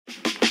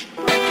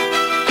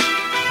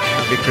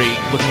victory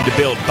looking to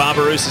build.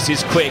 Barbarouses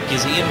is quick.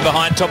 Is he in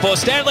behind Topor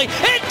Stanley?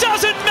 It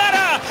doesn't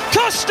matter!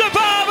 Costa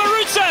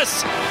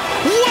Barbarouses!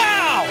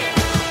 Wow!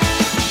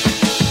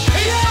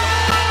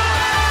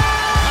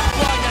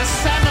 Like a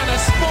salmon, a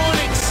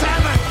spawning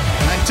salmon.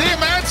 And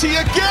Diamanti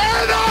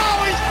again!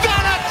 Oh, he's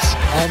done it!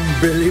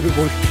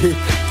 Unbelievable kick.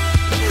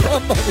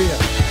 Mamma mia.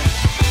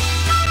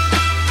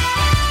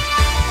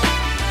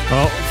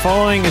 Well,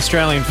 following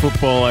Australian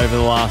football over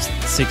the last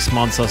 6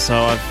 months or so,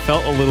 I've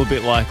felt a little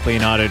bit like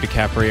Leonardo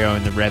DiCaprio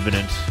in The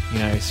Revenant. You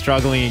know,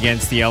 struggling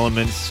against the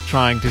elements,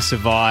 trying to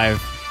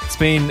survive. It's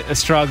been a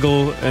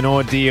struggle, an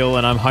ordeal,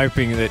 and I'm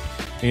hoping that,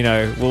 you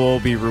know, we'll all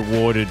be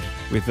rewarded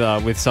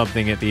with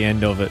something at the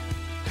end of it.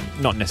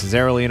 Not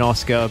necessarily an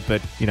Oscar,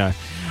 but, you know,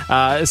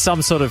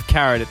 some sort of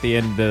carrot at the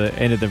end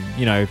of the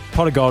you know,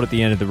 pot of gold at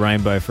the end of the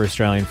rainbow for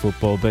Australian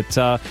football. But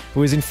it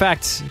was in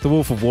fact the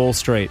Wolf of Wall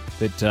Street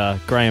that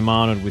Graham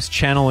Arnold was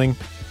channeling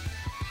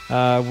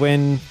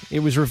when it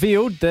was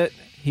revealed that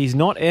he's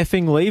not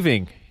effing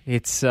leaving.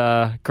 It's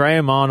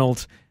Graham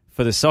Arnold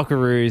for the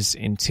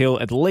Socceroos until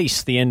at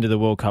least the end of the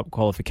World Cup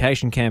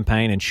qualification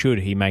campaign, and should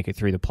he make it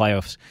through the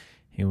playoffs,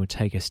 he will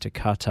take us to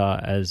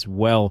Qatar as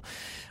well.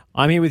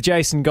 I'm here with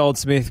Jason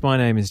Goldsmith. My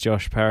name is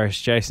Josh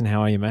Parrish. Jason,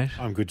 how are you, mate?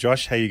 I'm good,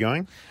 Josh. How are you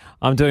going?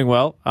 I'm doing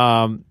well.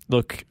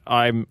 Look,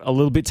 I'm a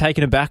little bit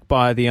taken aback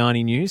by the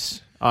Arnie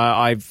news.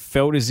 I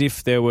felt as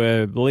if there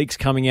were leaks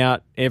coming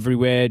out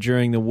everywhere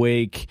during the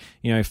week.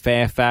 You know,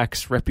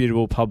 Fairfax,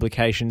 reputable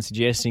publications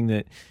suggesting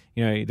that,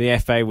 you know, the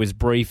FA was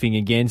briefing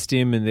against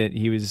him and that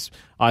he was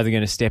either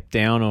going to step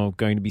down or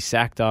going to be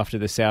sacked after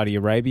the Saudi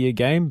Arabia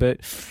game. But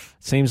it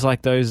seems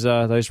like those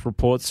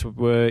reports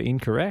were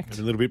incorrect.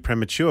 A little bit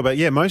premature, but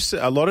yeah,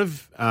 a lot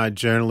of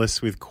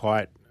journalists with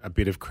quite a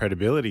bit of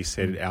credibility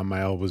said our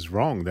mail was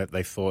wrong, that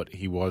they thought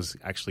he was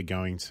actually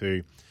going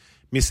to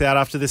miss out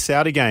after the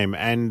Saudi game.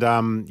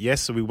 And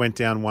yes, so we went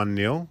down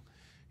 1-0.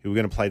 We were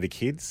going to play the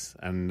kids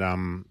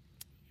and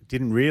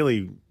didn't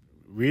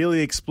really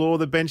explore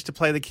the bench to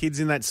play the kids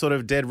in that sort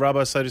of dead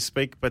rubber, so to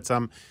speak. But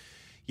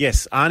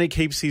yes, Arnie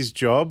keeps his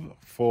job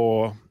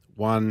for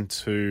 1,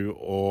 2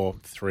 or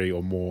 3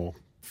 or more,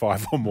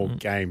 5 or more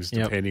games,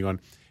 depending on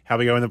how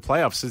we go in the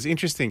playoffs. It's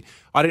interesting.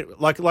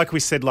 Like we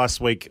said last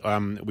week,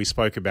 we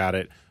spoke about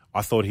it.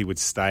 I thought he would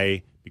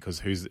stay because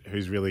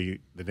who's really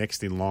the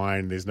next in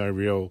line? There's no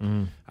real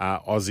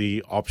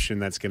Aussie option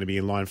that's going to be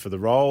in line for the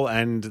role,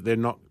 and they're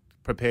not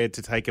prepared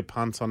to take a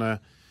punt on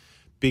a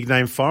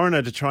big-name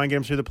foreigner to try and get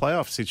him through the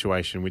playoff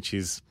situation, which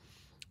is,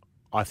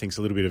 I think, is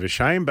a little bit of a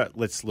shame. But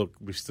let's look,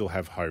 we still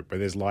have hope. Where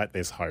there's light,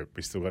 there's hope.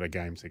 We've still got a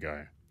game to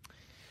go.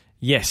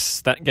 Yes,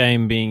 that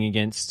game being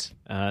against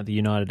the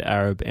United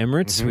Arab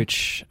Emirates,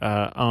 which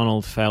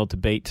Arnold failed to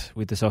beat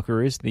with the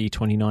Socceroos, the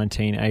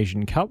 2019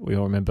 Asian Cup. We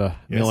all remember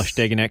Miloš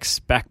Degenek's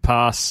back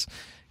pass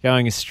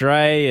going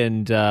astray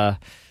and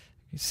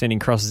sending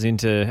crosses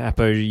into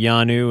Apo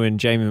Janu and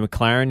Jamie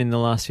McLaren in the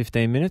last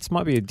 15 minutes.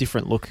 Might be a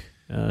different look,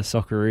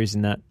 Socceroos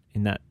in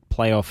that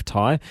playoff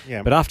tie.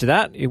 Yeah. But after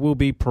that, it will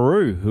be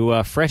Peru, who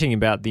are fretting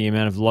about the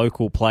amount of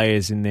local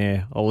players in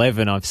their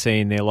 11. I've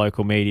seen their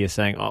local media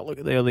saying, oh, look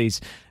at all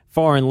these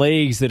foreign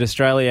leagues that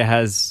Australia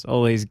has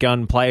all these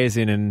gun players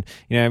in, and,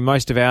 you know,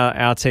 most of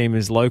our team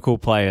is local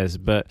players.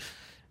 But,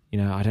 you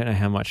know, I don't know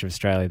how much of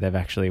Australia they've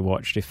actually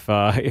watched.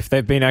 If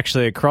they've been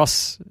actually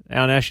across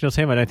our national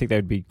team, I don't think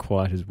they'd be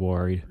quite as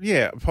worried.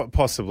 Yeah,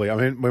 possibly. I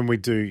mean, when we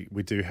do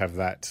have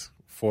that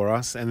for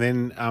us. And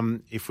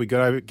then if we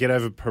get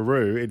over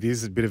Peru, it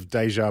is a bit of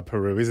deja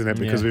Peru, isn't it?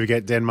 Because we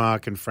get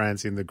Denmark and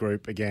France in the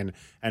group again,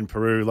 and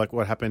Peru, like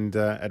what happened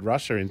at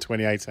Russia in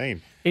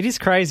 2018. It is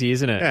crazy,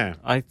 isn't it? Yeah.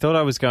 I thought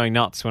I was going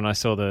nuts when I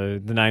saw the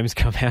names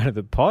come out of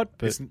the pot.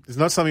 But it's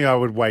not something I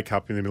would wake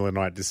up in the middle of the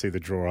night to see the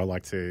draw. I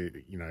like to,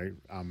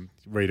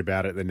 read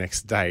about it the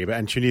next day.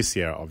 And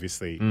Tunisia,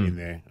 obviously, in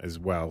there as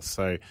well.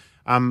 So,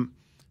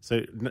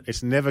 So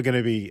it's never going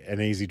to be an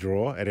easy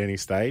draw at any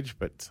stage,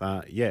 but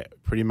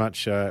pretty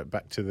much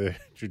back to the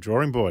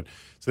drawing board.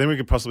 So then we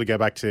could possibly go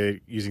back to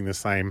using the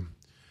same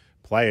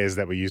players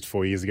that we used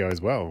 4 years ago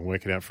as well and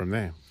work it out from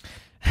there.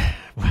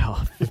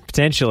 Well,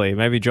 potentially.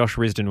 Maybe Josh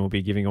Risdon will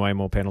be giving away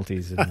more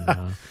penalties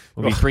and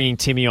we'll be bringing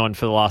Timmy on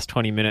for the last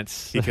 20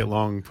 minutes. Kick it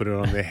long, put it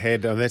on their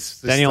head.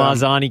 Daniel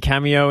Arzani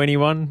cameo,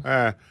 anyone?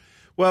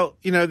 Well,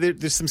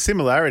 there's some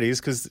similarities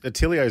because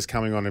Attilio's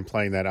coming on and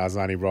playing that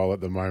Arzani role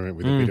at the moment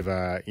with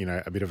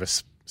a bit of a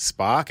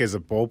spark as a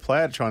ball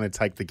player, trying to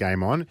take the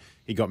game on.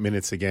 He got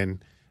minutes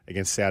again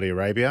against Saudi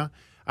Arabia.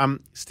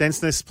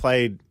 Stensness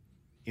played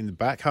in the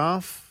back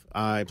half.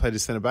 He played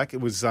as centre back.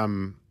 It was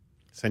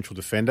central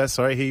defender.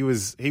 Sorry, he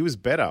was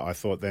better, I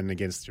thought, than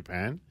against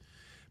Japan.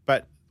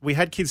 But we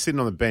had kids sitting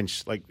on the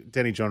bench, like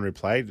Denny John, who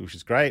played, which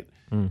is great,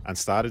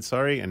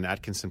 unstarted, and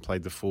Atkinson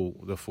played the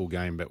full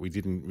game, but we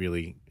didn't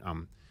really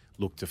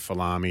look to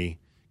Falami,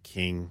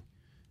 King,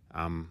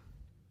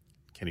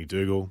 Kenny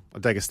Dougal.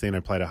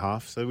 D'Agostino played a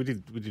half, so we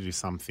did do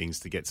some things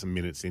to get some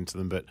minutes into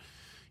them. But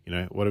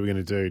what are we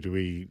going to do? Do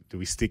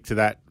we stick to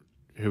that?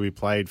 Who we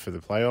played for the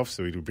playoffs?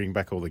 So we bring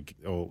back all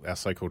our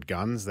so-called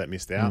guns that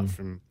missed out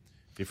from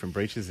different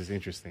breaches. Is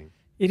interesting.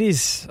 It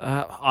is.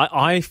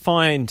 I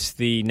find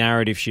the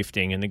narrative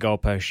shifting and the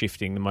goalpost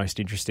shifting the most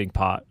interesting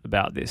part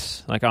about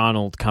this. Like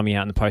Arnold coming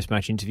out in the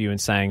post-match interview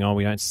and saying,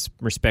 we don't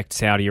respect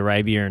Saudi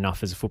Arabia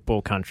enough as a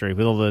football country,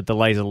 with all the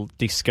laser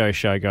disco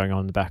show going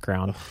on in the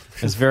background.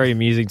 It's very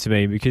amusing to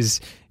me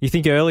because you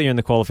think earlier in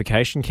the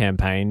qualification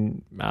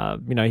campaign,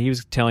 he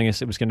was telling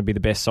us it was going to be the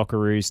best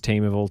Socceroos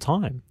team of all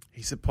time.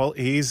 He's a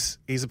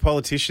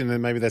politician,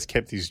 and maybe that's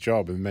kept his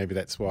job, and maybe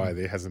that's why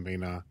there hasn't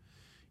been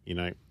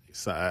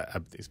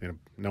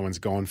no one's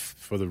gone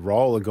for the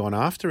role and gone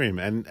after him,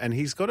 and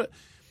he's got it.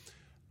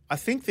 I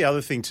think the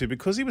other thing too,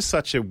 because he was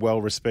such a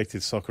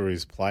well-respected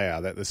Socceroos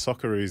player, that the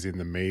Socceroos in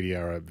the media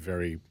are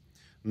very.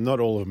 Not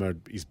all of them are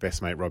his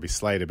best mate Robbie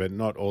Slater, but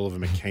not all of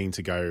them are keen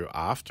to go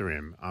after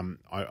him.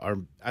 I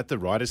at the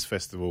Writers'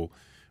 Festival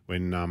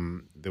when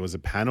there was a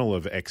panel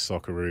of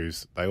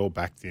ex-Socceroos, they all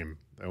backed him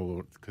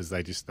because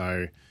they just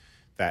know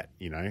that,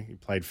 he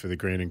played for the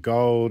green and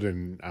gold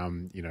and,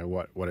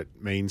 what it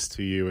means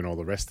to you and all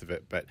the rest of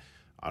it. But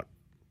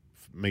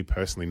me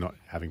personally, not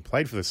having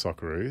played for the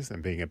Socceroos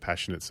and being a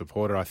passionate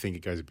supporter, I think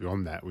it goes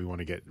beyond that. We want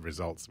to get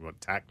results. We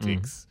want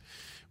tactics.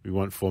 We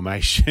want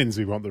formations.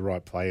 We want the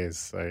right players.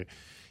 So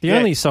the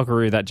only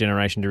Socceroo that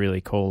generation to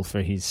really call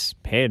for his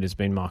head has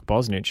been Mark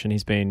Bosnich, and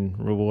he's been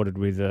rewarded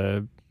with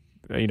a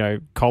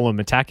column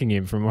attacking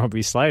him from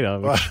Robbie Slater,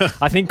 which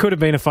I think could have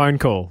been a phone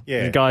call.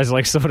 Yeah, the guys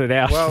sorted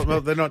out.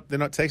 Well, they're not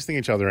texting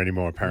each other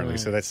anymore apparently,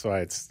 so that's why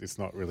it's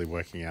not really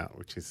working out.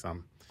 Which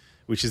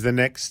is the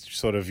next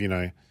sort of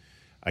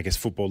I guess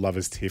football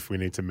lovers tiff we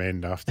need to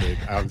mend after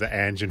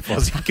Ange and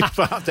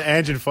Fozzie after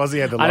Ange and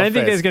Fozzie had the. I don't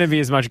think there's going to be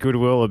as much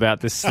goodwill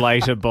about the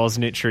Slater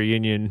Bosnich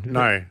reunion.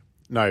 No,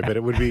 but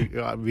it would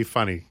be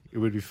funny. It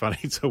would be funny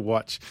to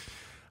watch.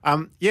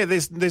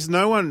 There's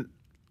no one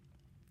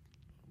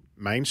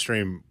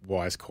mainstream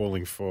wise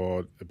calling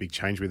for a big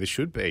change where there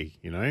should be,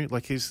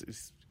 like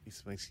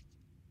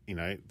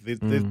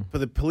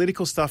the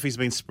political stuff he's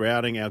been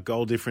sprouting. Our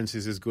goal difference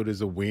is as good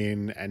as a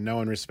win, and no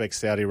one respects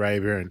Saudi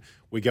Arabia, and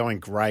we're going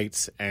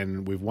great,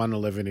 and we've won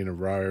 11 in a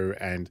row,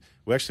 and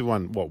we actually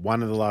won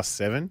one of the last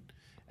 7,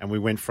 and we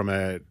went from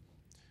a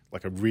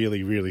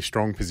really, really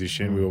strong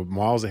position. We were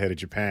miles ahead of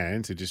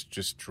Japan to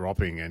just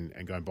dropping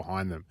and going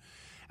behind them,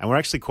 and we're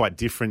actually quite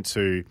different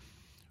to.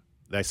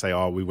 They say,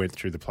 we went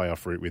through the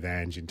playoff route with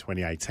Ange in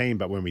 2018,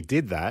 but when we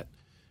did that,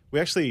 we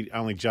actually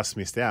only just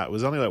missed out. It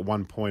was only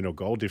 1 point or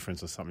goal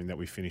difference or something that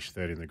we finished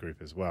third in the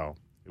group as well.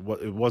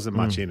 It wasn't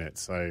much in it,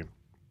 so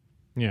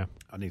yeah,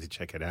 I need to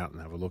check it out and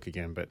have a look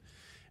again. But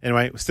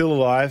anyway, we're still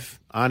alive.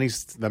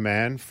 Arnie's the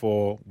man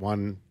for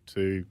 1,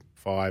 2,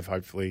 5,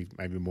 hopefully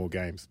maybe more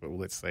games, but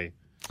let's see.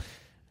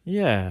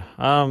 Yeah,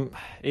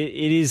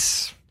 it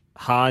is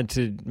hard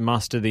to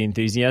muster the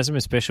enthusiasm,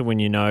 especially when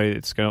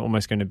it's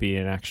almost going to be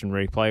an action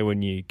replay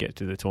when you get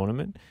to the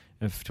tournament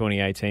of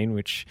 2018,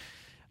 which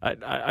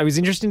I was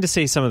interested to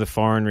see some of the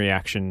foreign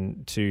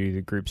reaction to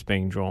the groups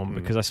being drawn,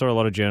 because I saw a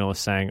lot of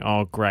journalists saying,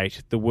 oh,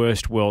 great, the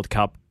worst World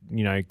Cup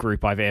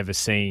group I've ever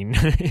seen.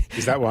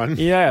 Is that one?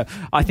 Yeah.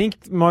 I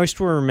think most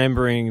were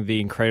remembering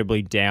the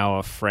incredibly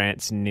dour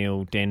France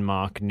 0,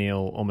 Denmark 0,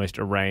 almost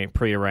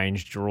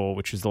pre-arranged draw,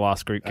 which was the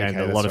last group game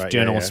that a lot of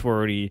journalists were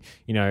already,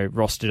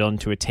 rostered on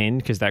to attend,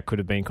 because that could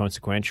have been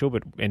consequential,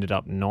 but ended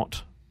up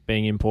not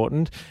being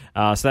important.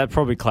 So that's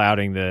probably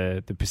clouding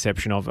the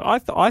perception of it.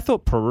 I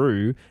thought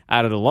Peru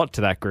added a lot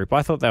to that group.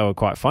 I thought they were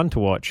quite fun to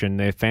watch, and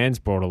their fans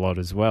brought a lot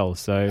as well.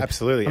 So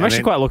absolutely, I'm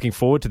actually quite looking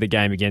forward to the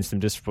game against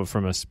them. Just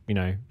from us,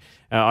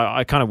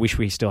 I kind of wish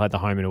we still had the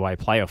home and away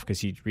playoff,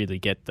 because you'd really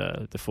get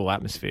the full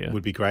atmosphere. It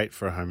would be great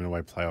for a home and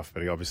away playoff,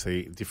 but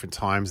obviously different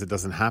times it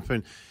doesn't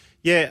happen.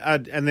 Yeah,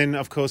 and then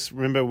of course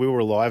remember we were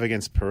alive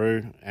against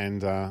Peru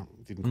and.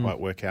 Didn't quite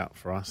work out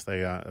for us.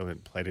 They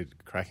played a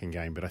cracking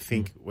game, but I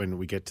think when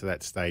we get to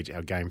that stage,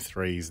 our game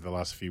 3s, the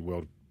last few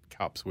World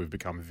Cups, we've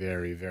become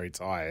very, very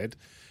tired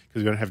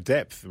because we don't have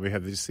depth. We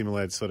have these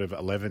similar sort of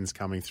 11s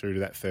coming through to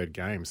that third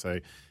game.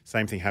 So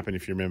same thing happened,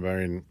 if you remember,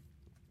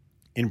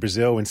 in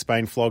Brazil when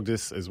Spain flogged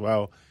us as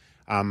well.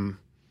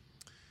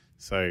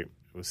 So it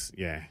was,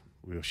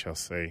 we shall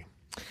see.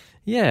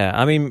 Yeah,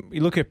 I mean,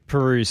 you look at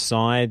Peru's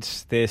side,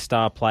 their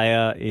star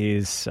player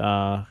is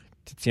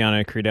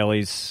Tiziano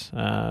Crudeli's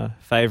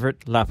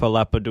favourite, Lapa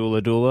Lapa Dula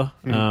Dula,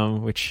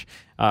 which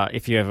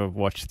if you ever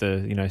watched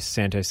the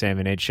Santo Sam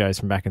and Ed shows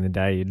from back in the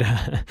day, you'd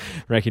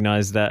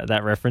recognise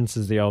that reference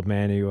as the old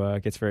man who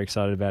gets very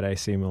excited about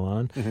AC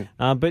Milan.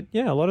 But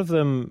yeah, a lot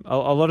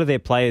of their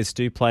players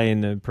do play in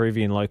the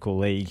Peruvian local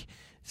league.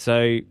 So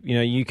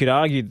you could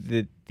argue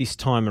that this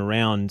time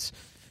around,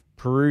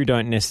 Peru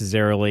don't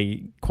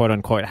necessarily quote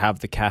unquote have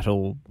the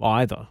cattle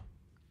either.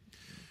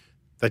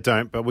 They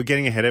don't, but we're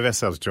getting ahead of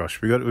ourselves, Josh.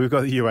 We've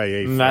got the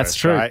UAE first, that's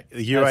true. Right?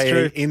 The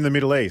UAE in the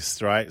Middle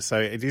East, right? So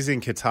it is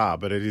in Qatar,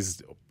 but it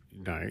is,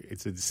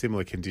 it's a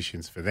similar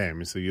conditions for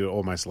them. So you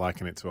almost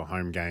liken it to a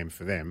home game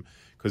for them,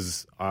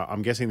 because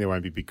I'm guessing there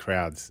won't be big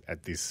crowds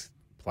at this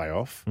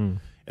playoff.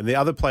 And the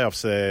other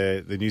playoffs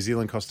are the New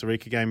Zealand-Costa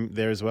Rica game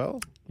there as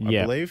well,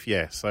 I believe.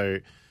 Yeah, so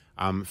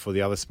for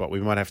the other spot. We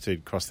might have to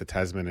cross the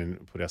Tasman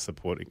and put our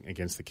support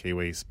against the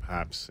Kiwis,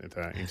 perhaps,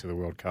 into the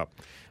World Cup,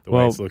 the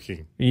way it's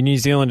looking. New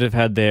Zealand have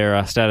had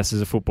their status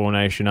as a football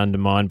nation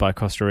undermined by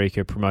Costa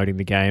Rica promoting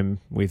the game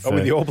with...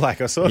 with the All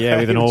Black, I saw that. Yeah,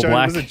 with an All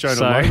Black. Was it Jonah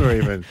Longer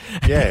even?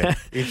 Yeah,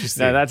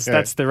 interesting. No,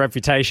 that's the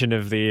reputation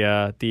of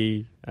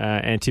the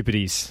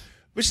Antipodes.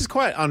 Which is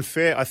quite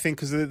unfair, I think,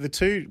 because the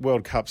two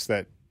World Cups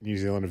that New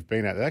Zealand have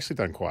been at, they've actually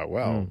done quite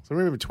well. So I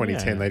remember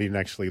 2010, they didn't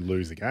actually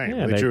lose a game.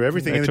 Yeah, they drew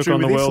everything. They and took drew on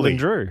with the world Italy. and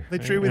drew. They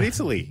drew with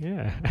Italy.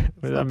 Yeah, it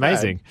was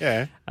amazing.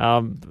 Bad.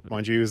 Yeah.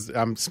 Mind you,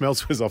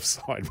 Smells was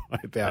offside by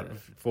about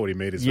 40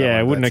 metres. Yeah,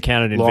 it wouldn't have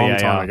counted in long VAR.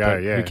 Time ago,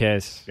 yeah. Who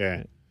cares?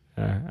 Yeah.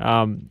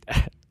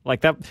 Like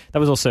that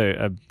was also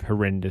a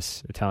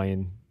horrendous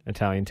Italian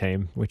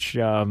team, which...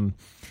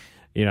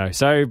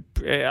 so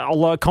a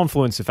lot of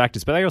confluence of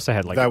factors, but they also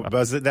had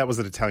that was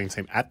an Italian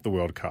team at the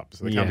World Cup,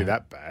 so they can't be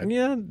that bad.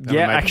 Yeah,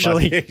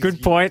 actually,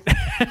 good point.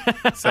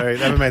 So they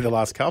haven't made the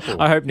last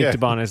couple. I hope Nick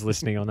Tabano's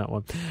listening on that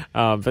one.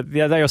 But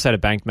yeah, they also had a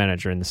bank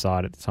manager in the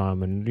side at the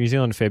time, and New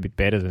Zealand a fair bit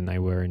better than they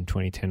were in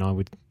 2010.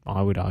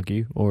 I would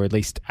argue, or at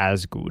least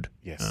as good.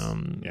 Yes.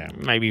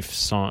 Maybe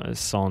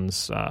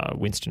Son's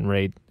Winston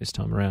Reid this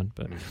time around,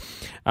 but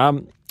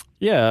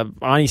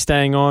Arnie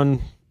staying on,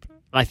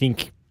 I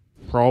think,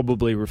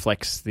 probably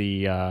reflects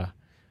the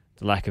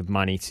lack of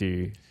money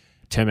to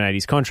terminate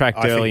his contract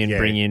early and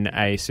bring in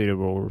a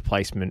suitable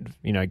replacement,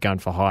 gun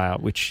for hire,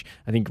 which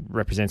I think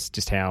represents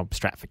just how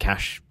strapped for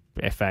cash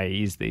FA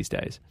is these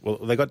days. Well,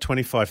 they got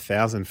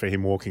 $25,000 for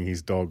him walking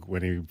his dog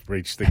when he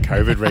breached the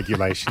COVID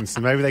regulations, so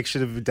maybe they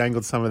should have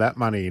dangled some of that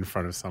money in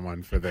front of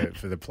someone for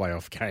the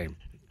playoff game.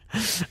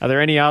 Are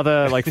there any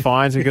other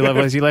fines we could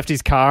level? Has he left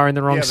his car in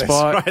the wrong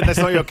spot? Right. That's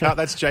not your car.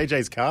 That's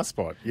JJ's car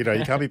spot. You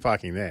can't be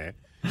parking there.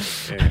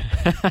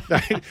 Yeah.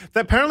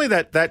 Apparently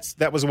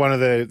that was one of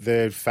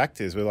the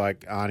factors where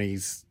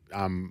Arnie's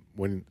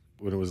when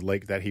it was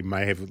leaked that he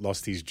may have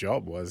lost his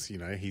job was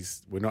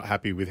we're not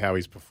happy with how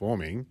he's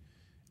performing,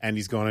 and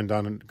he's gone and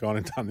done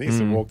this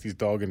and walked his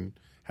dog and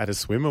had a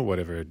swim or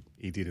whatever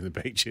he did in the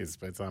beaches.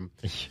 But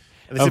it's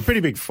a pretty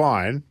big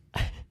fine.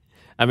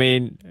 I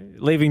mean,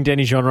 leaving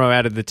Denny Jonro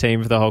out of the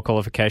team for the whole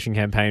qualification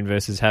campaign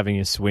versus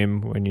having a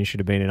swim when you should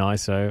have been in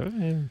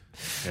ISO,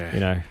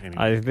 anyway.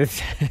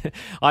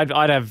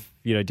 I'd have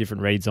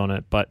different reads on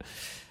it, but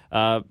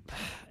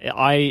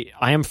I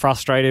am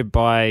frustrated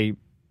by,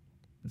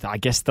 I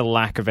guess, the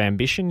lack of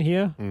ambition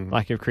here,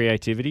 lack of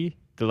creativity,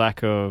 the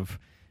lack of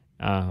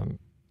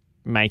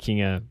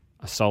making a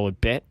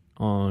solid bet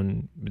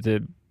on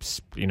the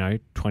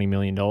 $20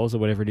 million or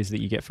whatever it is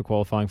that you get for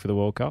qualifying for the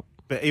World Cup.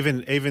 But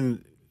even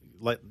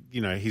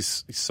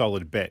his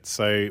solid bet.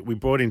 So we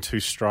brought in two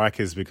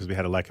strikers because we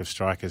had a lack of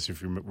strikers.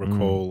 If you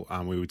recall,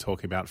 we were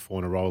talking about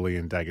Fornaroli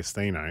and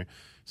D'Agostino.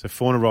 So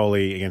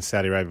Fornaroli against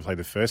Saudi Arabia played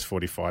the first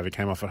 45. He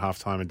came off at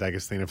halftime, and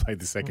D'Agostino played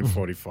the second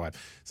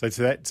 45. So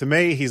to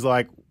me, he's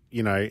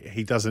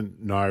he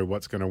doesn't know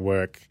what's going to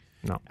work.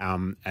 No.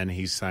 And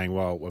he's saying,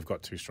 well, we've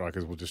got two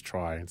strikers. We'll just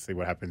try and see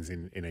what happens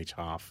in each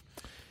half.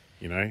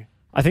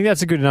 I think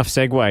that's a good enough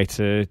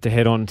segue to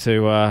head on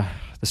to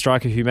the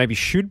striker who maybe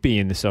should be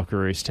in the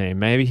Socceroos team.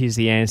 Maybe he's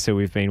the answer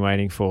we've been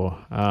waiting for,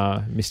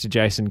 Mr.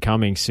 Jason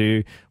Cummings,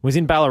 who was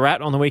in Ballarat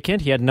on the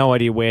weekend. He had no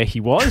idea where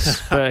he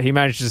was, but he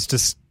managed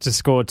to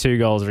score 2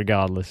 goals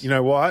regardless. You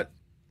know what?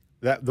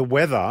 The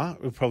weather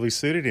probably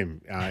suited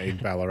him in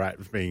Ballarat,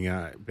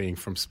 being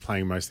from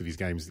playing most of his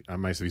games,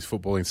 most of his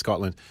football in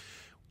Scotland.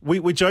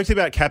 We joked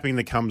about capping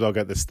the cum dog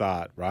at the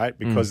start, right?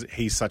 Because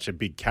he's such a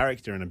big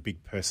character and a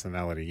big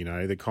personality.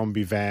 The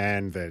combi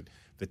van, the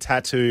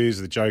tattoos,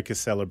 the Joker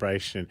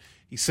celebration.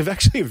 He's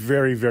actually a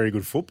very, very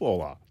good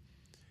footballer.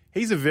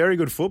 He's a very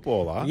good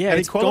footballer. Yeah,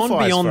 it's gone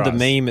beyond the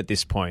meme at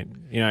this point.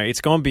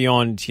 It's gone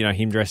beyond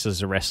him dressed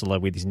as a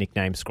wrestler with his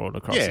nickname scrawled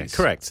across. Yeah,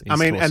 correct. I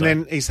mean, and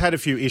then he's had a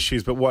few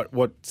issues, but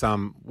what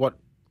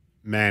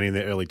man in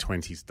their early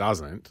 20s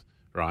doesn't,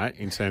 right?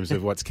 In terms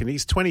of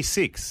he's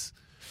 26.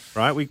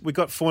 Right, we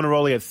got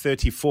Fornaroli at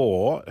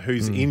 34,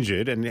 who's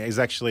injured and is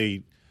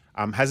actually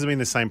hasn't been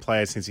the same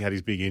player since he had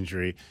his big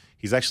injury.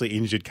 He's actually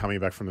injured coming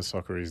back from the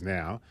Socceroos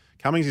now.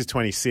 Cummings is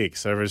 26,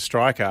 so for a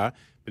striker,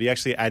 but he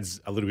actually adds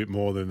a little bit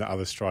more than the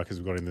other strikers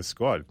we've got in the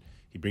squad.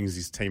 He brings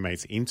his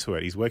teammates into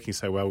it. He's working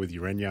so well with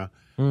Urenia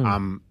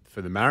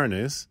for the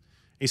Mariners.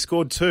 He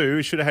scored 2.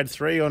 He should have had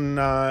 3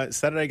 on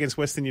Saturday against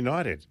Western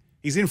United.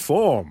 He's in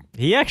form.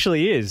 He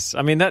actually is.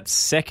 I mean, that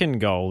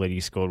second goal that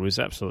he scored was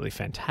absolutely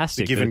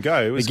fantastic. The give and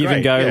go was great. The give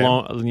and go,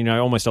 yeah.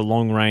 Almost a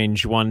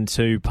long-range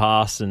 1-2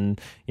 pass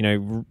and,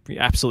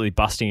 absolutely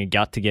busting a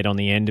gut to get on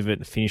the end of it.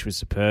 The finish was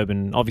superb.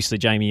 And obviously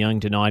Jamie Young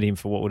denied him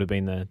for what would have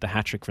been the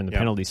hat-trick from the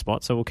penalty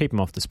spot. So we'll keep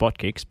him off the spot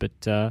kicks. But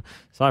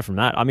aside from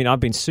that, I mean, I've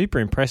been super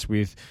impressed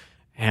with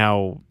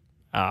how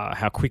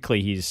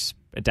quickly he's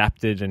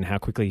adapted and how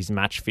quickly his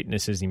match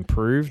fitness has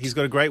improved. He's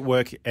got a great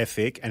work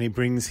ethic, and he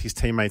brings his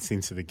teammates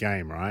into the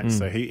game, right?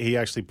 So he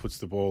actually puts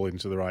the ball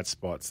into the right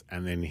spots,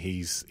 and then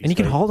he's and he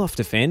can hold off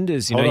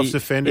defenders.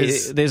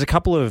 Defenders. There's a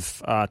couple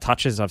of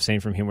touches I've seen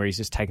from him where he's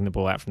just taken the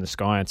ball out from the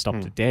sky and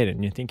stopped it dead,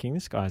 and you're thinking,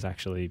 this guy's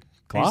actually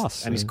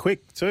class. He's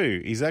quick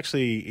too. He's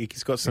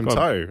got some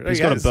toe. He's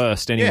got a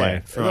burst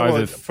anyway for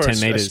over 10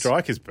 metres. A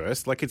striker's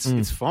burst, like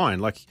it's fine.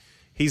 Like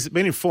he's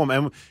been in form,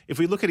 and if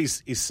we look at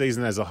his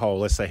season as a whole,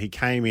 let's say he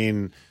came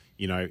in,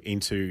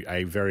 into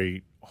a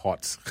very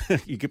hot.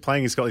 You could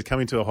playing in Scotland. He's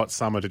come into a hot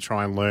summer to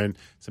try and learn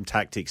some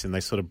tactics, and they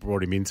sort of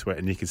brought him into it,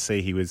 and you could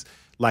see he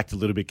lacked a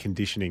little bit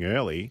conditioning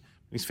early.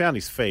 He's found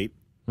his feet.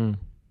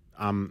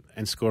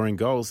 And scoring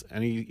goals,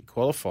 and he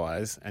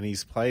qualifies, and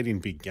he's played in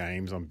big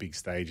games on big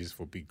stages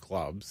for big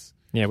clubs.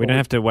 Yeah, we don't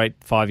have to wait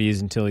 5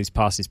 years until he's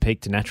past his peak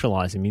to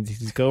naturalise him.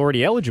 He's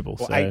already eligible.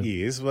 Well, 8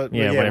 years.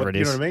 Whatever it is.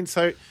 You know what I mean?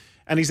 So,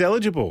 and he's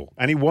eligible,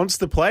 and he wants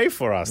to play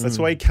for us. That's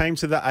why he came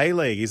to the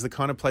A-League. He's the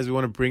kind of players we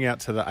want to bring out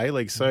to the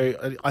A-League.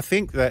 So I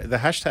think that the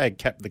hashtag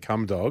Cap the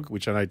Cum Dog,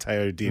 which I know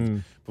Teo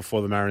did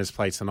before the Mariners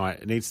play tonight,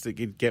 it needs to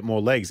get more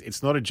legs.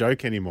 It's not a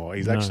joke anymore.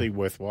 He's actually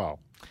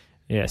worthwhile.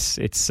 Yes,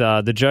 it's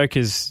the joke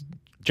is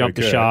jumped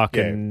the shark,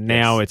 and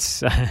now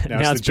it's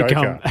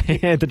become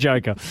the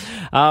Joker.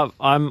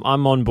 I'm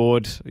on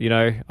board.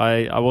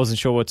 I wasn't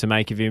sure what to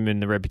make of him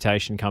and the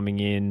reputation coming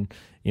in.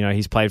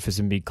 He's played for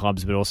some big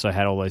clubs, but also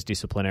had all those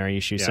disciplinary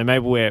issues. Yeah. So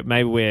maybe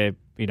we're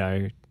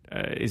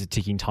is a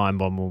ticking time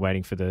bomb. We're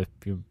waiting for where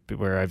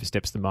he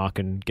oversteps the mark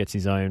and gets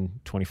his own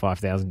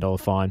 $25,000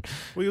 fine.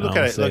 Well, you look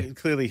at it.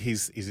 Clearly,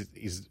 he's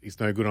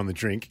no good on the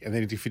drink, and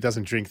then if he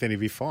doesn't drink, then he'd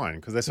be fine,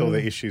 because that's all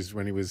the issues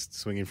when he was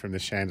swinging from the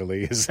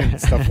chandeliers and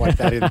stuff like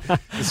that in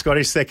the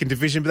Scottish second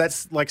division. But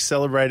that's like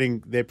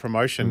celebrating their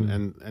promotion,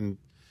 and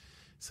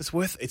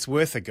so it's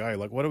worth a go.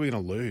 Like, what are we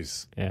going to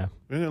lose? Yeah,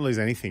 we're not going to lose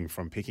anything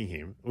from picking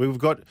him. He's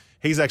got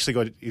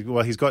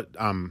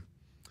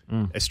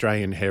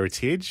Australian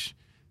heritage.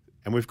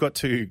 And we've got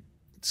two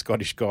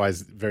Scottish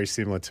guys very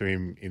similar to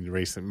him in the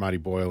recent, Marty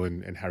Boyle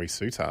and Harry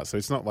Souttar. So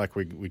it's not like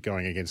we're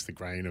going against the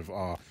grain of,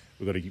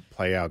 we've got to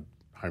play our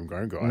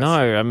homegrown guys.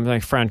 No,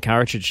 like Fran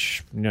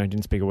Karacic,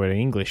 didn't speak a word of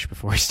English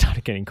before he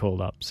started getting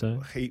called up.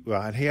 So he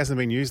hasn't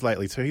been used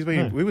lately too. He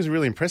was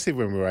really impressive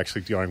when we were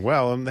actually going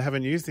well, and they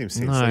haven't used him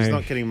since. No. So he's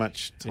not getting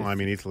much time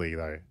in Italy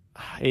though.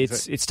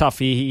 It's tough.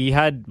 He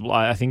had,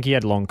 I think he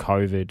had long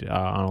COVID,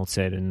 Arnold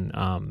said,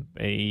 and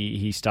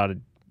he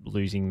started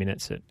losing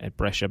minutes at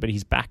Brescia, but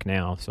he's back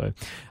now. So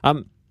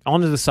on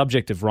to the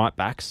subject of right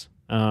backs,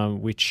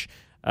 which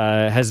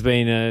has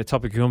been a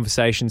topic of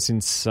conversation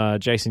since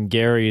Jason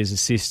Guerrier's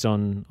assist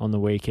on the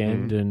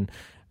weekend, and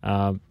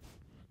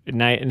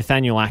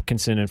Nathaniel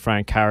Atkinson and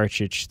Fran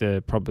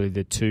Karacic, probably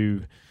the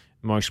two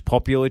most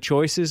popular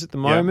choices at the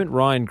moment. Yep.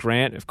 Ryan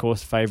Grant, of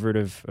course, favourite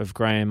of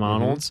Graham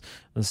Arnold's.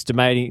 I was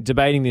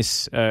debating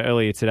this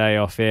earlier today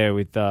off air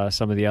with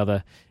some of the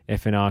other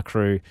FNR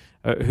crew.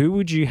 Who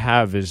would you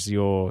have as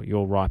your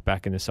right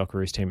back in the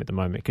Socceroos team at the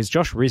moment? Because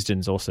Josh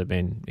Risdon's also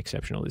been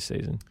exceptional this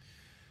season.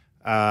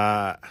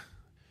 Very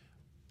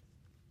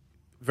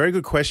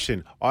good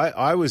question.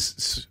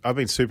 I've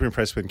been super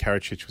impressed when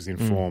Karacic was in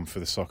form for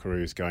the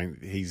Socceroos. Going,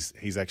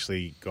 he's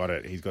actually got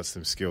it. He's got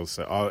some skills.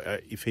 So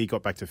if he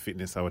got back to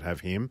fitness, I would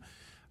have him.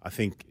 I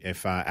think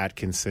if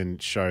Atkinson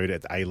showed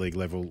at the A-League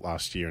level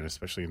last year, and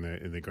especially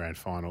in the grand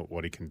final,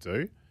 what he can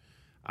do.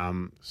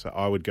 So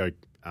I would go.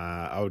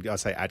 I'd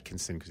say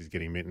Atkinson because he's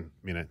getting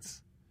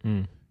minutes.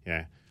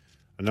 Yeah.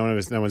 No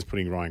one's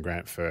putting Ryan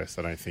Grant first,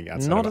 I don't think,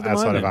 outside of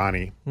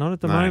Arnie. Not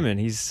at the moment.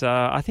 He's.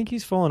 I think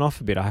he's fallen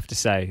off a bit, I have to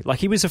say. Like,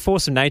 he was a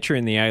force of nature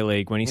in the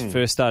A-League when he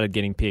first started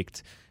getting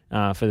picked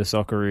for the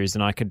Socceroos,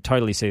 and I could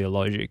totally see the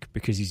logic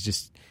because he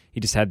just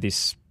had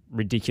this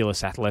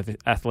ridiculous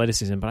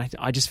athleticism, but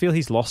I just feel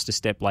he's lost a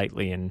step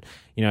lately, and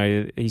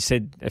he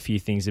said a few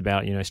things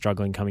about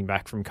struggling coming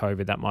back from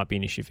COVID. That might be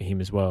an issue for him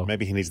as well.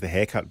 Maybe he needs the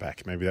haircut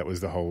back. Maybe that was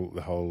the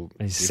whole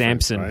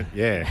Samson, right?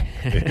 Yeah,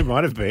 it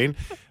might have been.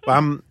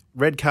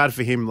 Red card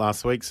for him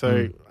last week,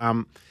 so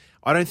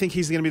I don't think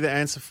he's going to be the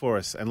answer for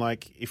us. And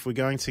if we're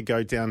going to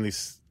go down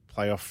this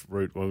playoff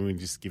route, well, we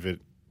just give it.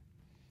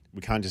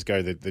 We can't just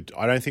go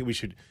I don't think we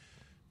should.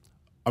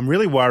 I'm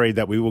really worried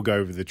that we will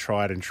go with the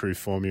tried and true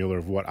formula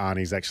of what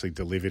Arnie's actually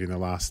delivered in the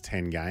last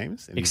 10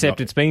 games.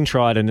 Except it's been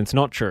tried and it's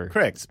not true.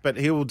 Correct, but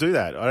he will do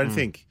that. I don't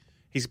think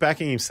he's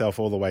backing himself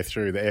all the way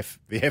through.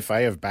 The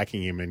FA of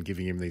backing him and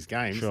giving him these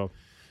games. Sure.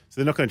 So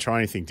they're not going to try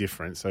anything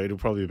different. So it'll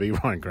probably be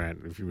Ryan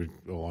Grant, if you would,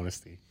 in all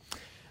honesty.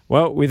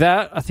 Well, with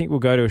that, I think we'll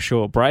go to a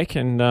short break.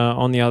 And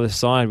on the other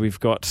side, we've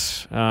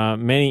got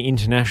many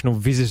international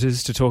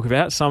visitors to talk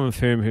about, some of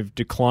whom have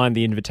declined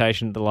the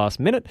invitation at the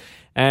last minute.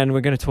 And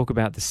we're going to talk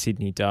about the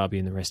Sydney Derby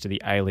and the rest of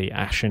the A-League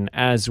action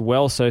as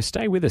well. So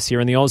stay with us here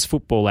in the Oz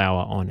Football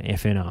Hour on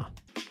FNR.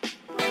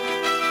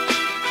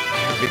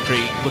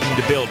 Victory looking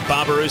to build.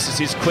 Barbarouses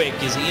is quick.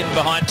 Is he in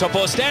behind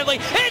Topor Stanley?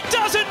 It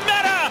doesn't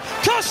matter!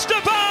 Costa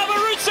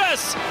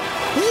Barbarouses!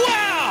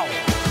 Wow!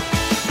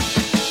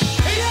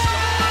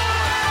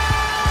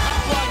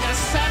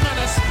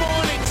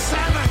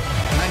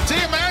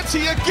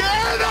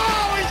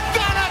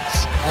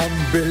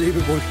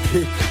 Unbelievable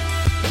kick.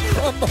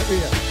 Mamma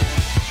mia.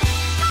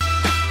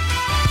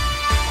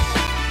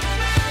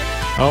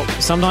 Well,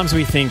 sometimes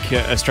we think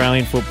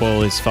Australian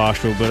football is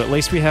farcical, but at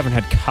least we haven't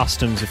had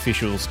customs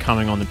officials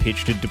coming on the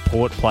pitch to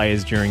deport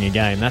players during a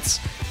game. That's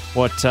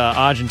what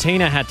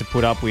Argentina had to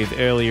put up with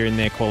earlier in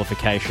their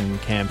qualification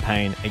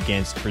campaign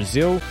against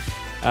Brazil.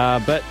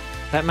 But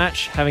that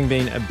match, having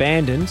been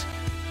abandoned,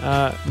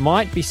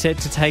 might be set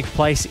to take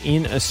place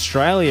in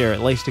Australia, at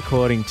least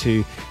according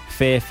to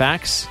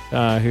Fairfax,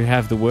 who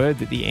have the word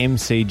that the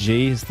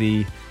MCG is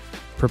the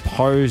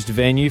proposed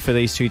venue for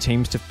these two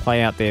teams to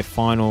play out their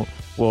final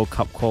World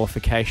Cup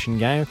qualification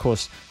game. Of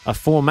course, a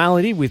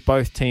formality with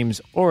both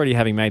teams already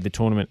having made the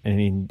tournament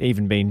and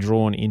even been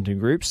drawn into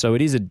groups. So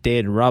it is a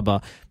dead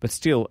rubber, but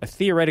still a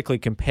theoretically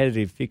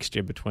competitive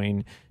fixture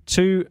between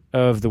two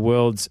of the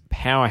world's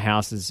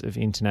powerhouses of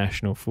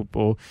international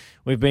football.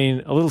 We've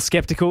been a little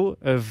sceptical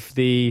of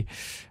the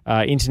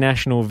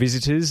international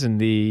visitors and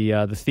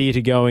the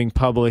theatre-going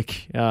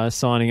public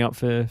signing up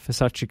for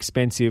such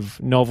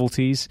expensive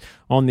novelties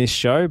on this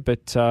show.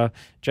 But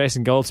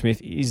Jason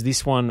Goldsmith, is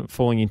this one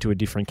falling into a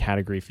different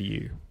category for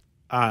you?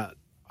 I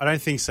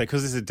don't think so,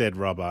 because it's a dead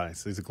rubber.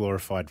 It's a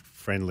glorified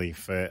friendly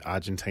for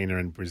Argentina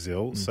and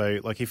Brazil. So,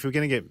 like, if you're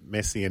going to get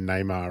Messi and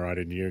Neymar right,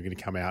 and you're going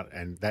to come out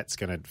and that's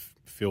going to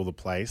fill the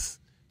place,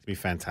 it'd be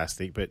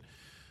fantastic. But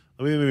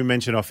we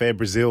mentioned off air,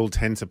 Brazil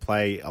tend to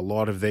play a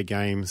lot of their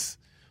games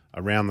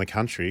around the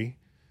country,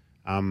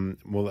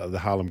 the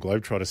Harlem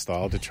Globetrotter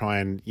style, to try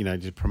and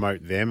to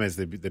promote them as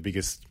the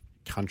biggest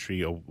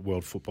country or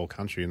world football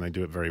country, and they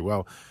do it very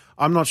well.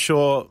 I'm not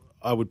sure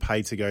I would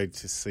pay to go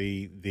to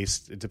see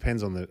this. It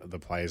depends on the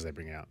players they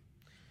bring out.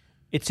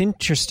 It's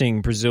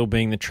interesting, Brazil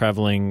being the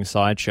travelling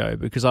sideshow,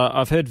 because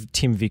I've heard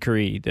Tim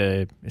Vickery,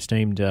 the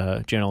esteemed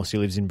journalist who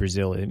lives in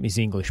Brazil. He's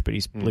English, but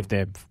he's lived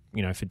there,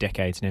 for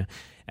decades now,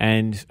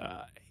 and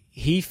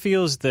he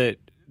feels that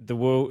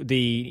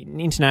the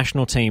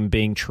international team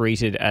being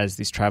treated as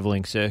this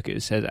travelling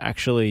circus has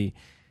actually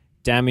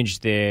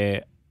damaged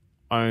their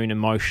own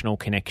emotional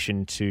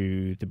connection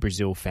to the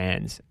Brazil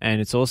fans,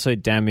 and it's also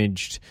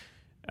damaged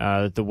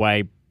the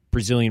way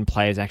Brazilian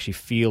players actually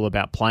feel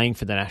about playing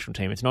for the national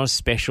team. It's not as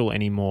special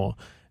anymore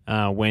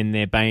when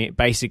they're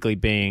basically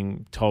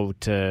being told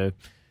to,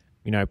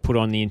 put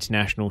on the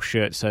international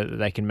shirt so that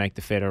they can make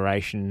the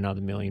federation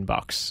another $1 million,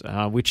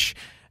 which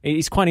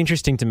is quite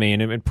interesting to me,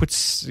 and it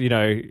puts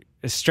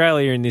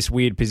Australia in this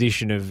weird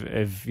position of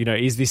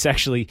is this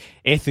actually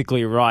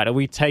ethically right? Are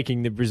we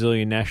taking the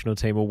Brazilian national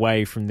team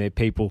away from their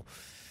people?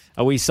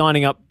 Are we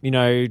signing up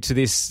to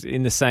this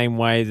in the same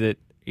way that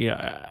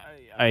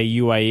a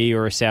UAE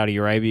or a Saudi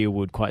Arabia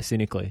would, quite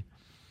cynically?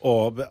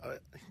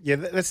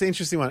 That's the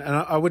interesting one. And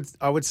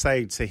I would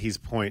say, to his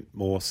point,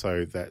 more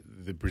so that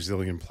the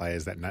Brazilian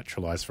players that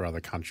naturalise for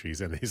other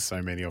countries, and there's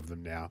so many of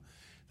them now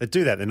that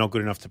do that. They're not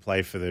good enough to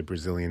play for the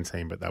Brazilian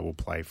team, but they will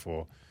play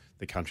for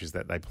the countries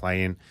that they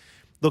play in.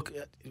 Look,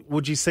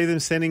 would you see them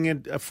sending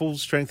a full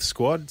strength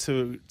squad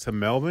to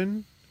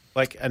Melbourne?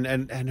 Like,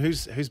 and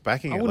who's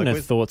backing it? I wouldn't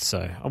have thought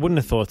so.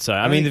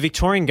 I mean, the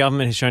Victorian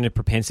government has shown a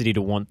propensity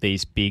to want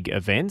these big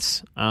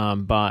events,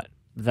 but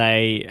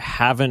they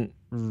haven't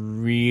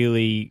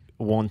really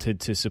wanted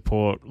to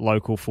support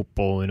local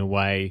football in a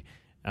way.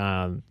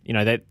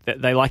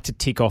 They like to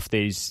tick off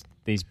these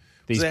big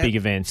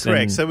events.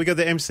 Correct. So we got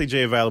the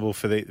MCG available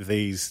for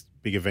these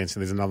big events,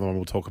 and there's another one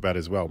we'll talk about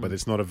as well. But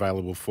it's not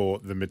available for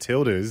the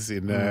Matildas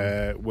in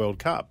the World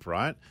Cup,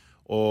 right?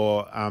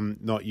 Or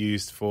not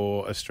used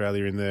for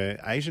Australia in the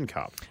Asian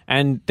Cup.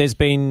 And there's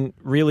been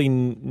really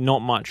not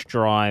much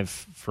drive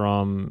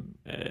from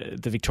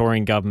the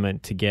Victorian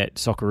government to get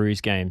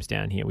Socceroos games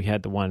down here. We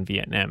had the one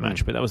Vietnam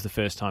match, but that was the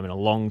first time in a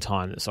long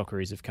time that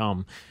Socceroos have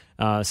come.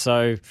 There's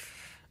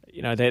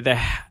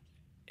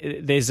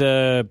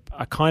a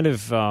kind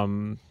of...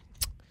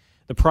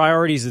 the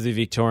priorities of the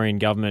Victorian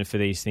government for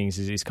these things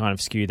is kind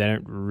of skewed. They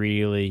don't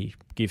really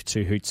give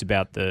two hoots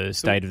about the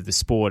state of the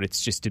sport.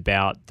 It's just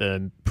about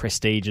the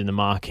prestige and the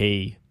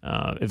marquee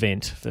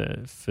event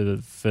for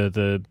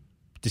the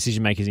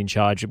decision makers in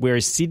charge.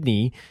 Whereas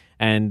Sydney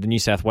and the New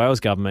South Wales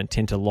government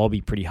tend to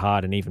lobby pretty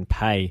hard and even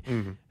pay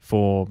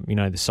for the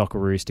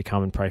Socceroos to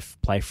come and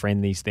play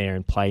friendlies there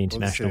and play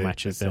international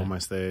matches there. It's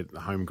almost their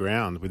home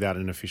ground without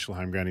an official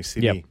home ground in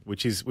Sydney,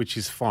 which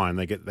is fine.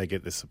 They get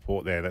the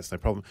support there. That's no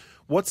problem.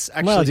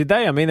 Well, did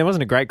they? I mean, there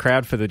wasn't a great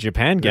crowd for the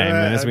Japan game,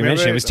 as we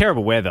mentioned. It was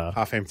terrible weather.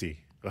 Half empty,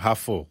 half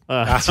full.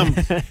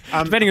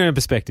 Depending on your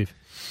perspective.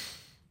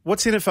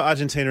 What's in it for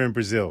Argentina and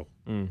Brazil?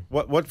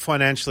 What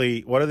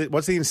financially?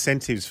 What's the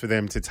incentives for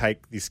them to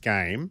take this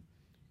game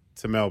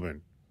to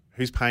Melbourne?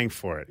 Who's paying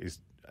for it? Is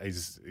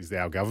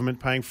our government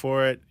paying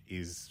for it?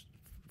 Is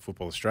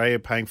Football Australia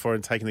paying for it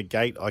and taking the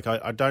gate? Like,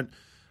 I don't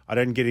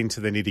get into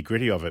the nitty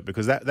gritty of it,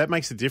 because that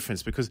makes a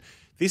difference, because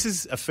this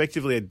is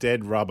effectively a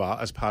dead rubber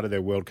as part of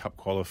their World Cup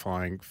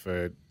qualifying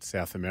for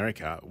South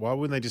America. Why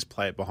wouldn't they just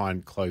play it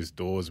behind closed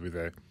doors with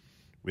a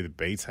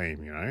B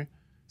team?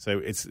 So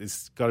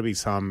it's got to be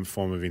some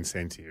form of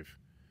incentive.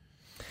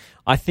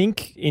 I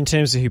think in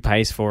terms of who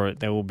pays for it,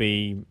 there will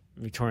be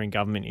Victorian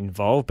government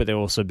involved, but there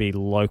will also be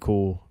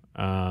local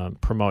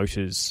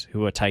promoters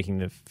who are taking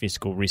the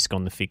fiscal risk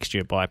on the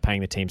fixture by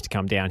paying the teams to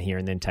come down here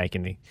and then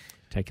taking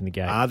the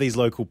game. Are these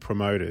local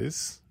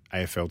promoters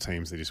AFL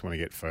teams that just want to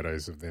get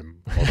photos of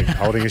them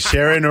holding a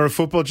Sharon or a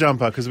football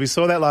jumper? Because we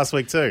saw that last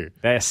week too.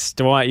 That's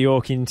Dwight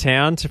York in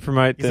town to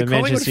promote the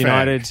Manchester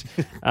United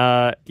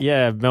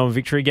Melbourne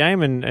Victory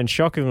game. And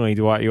shockingly,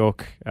 Dwight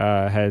York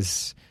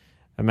has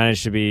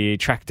managed to be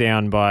tracked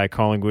down by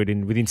Collingwood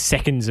within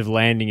seconds of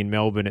landing in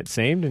Melbourne, it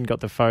seemed, and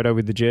got the photo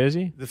with the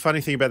jersey. The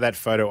funny thing about that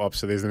photo op,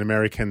 so there's an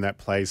American that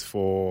plays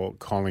for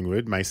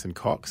Collingwood, Mason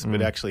Cox,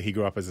 but actually he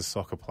grew up as a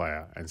soccer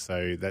player. And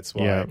so that's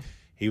why... Yeah.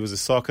 He was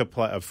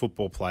a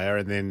football player,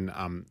 and then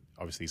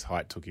obviously his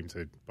height took him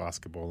to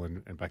basketball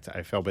and back to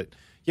AFL. But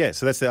yeah,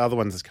 so that's the other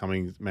ones that's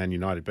coming, Man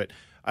United. But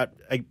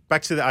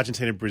back to the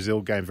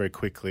Argentina-Brazil game very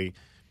quickly.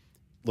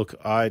 Look,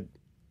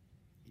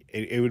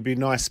 it would be a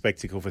nice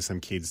spectacle for some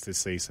kids to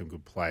see some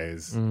good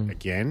players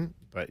again,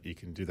 but you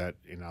can do that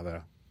in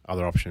other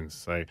options.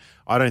 So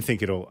I don't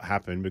think it'll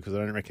happen because I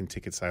don't reckon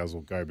ticket sales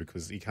will go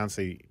because you can't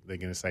see they're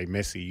going to say,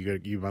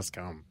 Messi, you must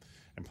come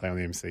and play on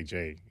the MCG.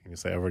 And you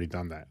say, I've already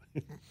done that.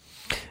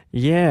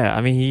 Yeah,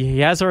 I mean, he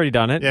has already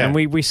done it. Yeah. And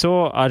we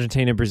saw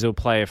Argentina-Brazil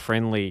play a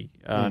friendly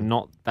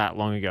not that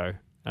long ago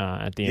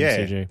at the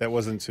MCG. Yeah, that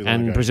wasn't too long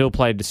and ago. Brazil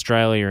played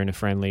Australia in a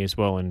friendly as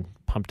well and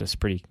pumped us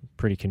pretty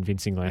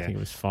convincingly. Yeah. I think it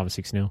was 5 or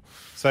 6-0.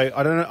 So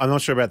I don't know. I'm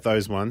not sure about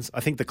those ones. I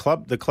think the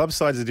club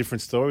side's a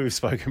different story. We've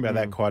spoken about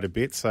that quite a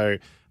bit. So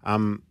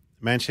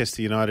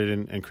Manchester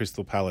United and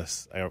Crystal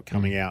Palace are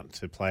coming out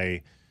to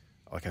play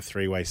like a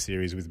 3-way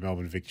series with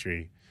Melbourne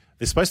Victory.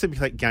 There's supposed to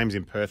be games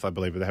in Perth, I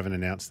believe, but they haven't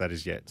announced that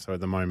as yet. So at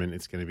the moment,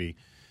 it's going to be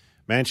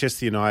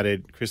Manchester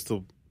United,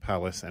 Crystal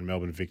Palace, and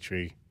Melbourne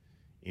Victory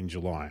in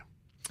July.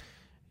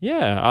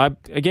 Yeah,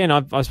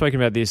 I've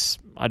spoken about this.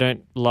 I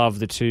don't love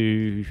the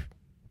two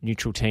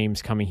neutral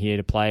teams coming here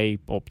to play,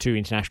 or two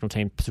international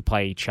teams to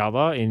play each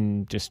other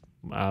in just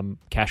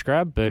cash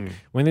grab. But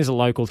when there's a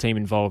local team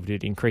involved,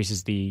 it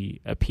increases the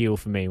appeal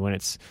for me when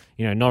it's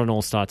not an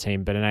all-star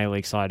team, but an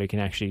A-League side who can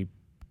actually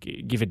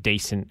give a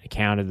decent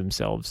account of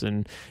themselves.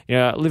 And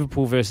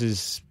Liverpool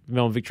versus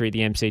Melbourne Victory at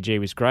the MCG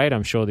was great.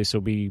 I'm sure this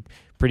will be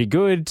pretty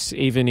good,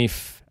 even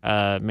if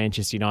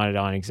Manchester United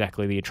aren't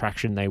exactly the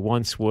attraction they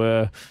once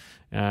were.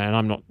 And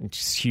I'm not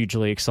just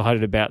hugely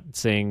excited about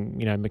seeing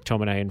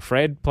McTominay and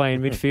Fred play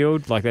in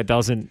midfield. Like that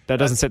doesn't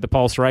set the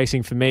pulse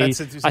racing for me.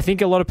 I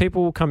think a lot of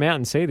people will come out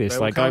and see this. They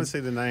will come and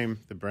see the name,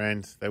 the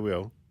brand. They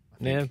will.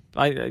 Yeah,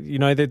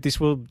 that this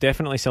will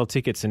definitely sell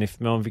tickets, and if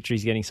Melbourne Victory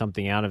is getting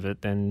something out of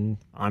it, then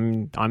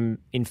I'm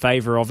in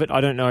favour of it.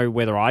 I don't know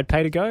whether I'd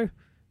pay to go,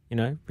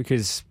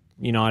 because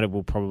United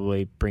will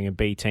probably bring a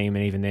B team,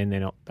 and even then they're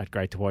not that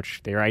great to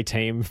watch. Their A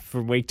team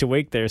from week to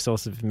week, they're a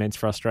source of immense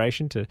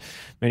frustration to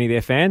many of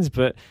their fans.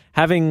 But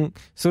having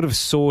sort of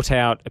sought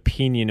out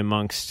opinion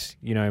amongst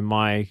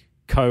my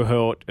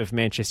cohort of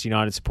Manchester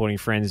United supporting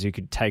friends who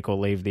could take or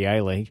leave the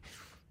A-League,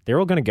 they're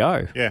all going to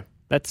go. Yeah,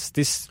 that's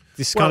this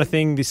kind of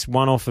thing, this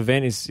one-off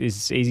event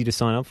is easy to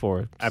sign up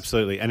for.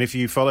 Absolutely. And if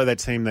you follow that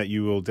team, that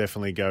you will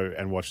definitely go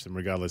and watch them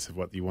regardless of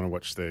what you want to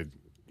watch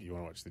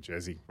the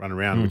jersey run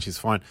around, which is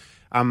fine.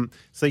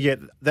 So yeah,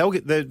 they'll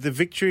get the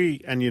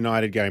Victory and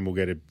United game will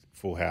get a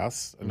full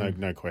house,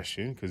 no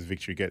question, because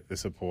Victory get the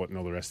support and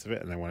all the rest of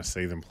it, and they want to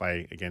see them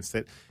play against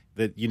it.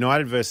 The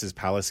United versus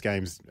Palace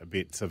game's a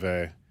bit of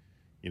a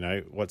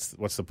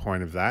what's the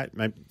point of that?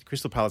 Maybe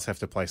Crystal Palace have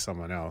to play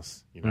someone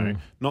else,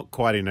 not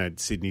quite in a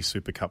Sydney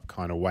Super Cup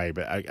kind of way,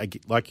 but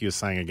like you were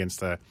saying,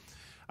 against a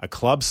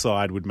club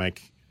side would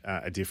make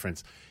a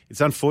difference.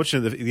 It's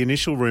unfortunate that the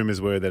initial rumours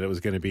were that it was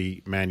going to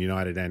be Man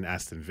United and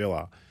Aston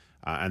Villa,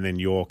 and then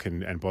York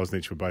and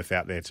Bosnich were both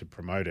out there to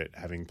promote it,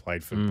 having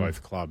played for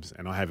both clubs.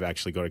 And I have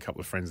actually got a couple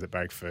of friends that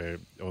barrack for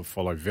or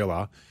follow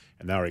Villa,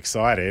 and they were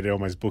excited,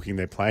 almost booking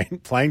their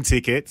plane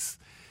tickets.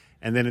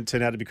 And then it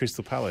turned out to be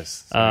Crystal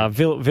Palace. So.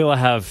 Villa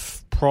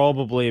have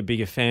probably a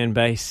bigger fan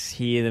base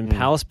here than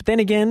Palace. But then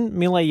again,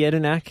 Mile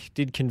Jedinak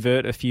did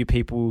convert a few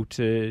people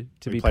to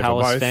be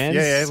Palace fans.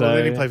 Yeah. So well,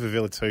 then he played for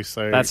Villa too.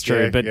 So that's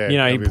true. But,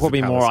 he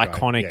probably more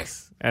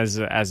iconic as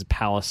a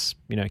Palace,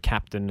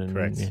 captain. And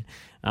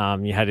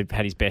correct. You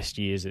had his best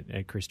years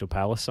at Crystal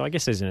Palace. So I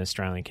guess there's an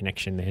Australian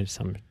connection there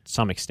to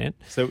some extent.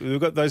 So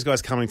we've got those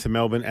guys coming to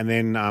Melbourne, and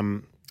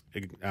then...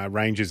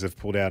 Rangers have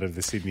pulled out of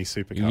the Sydney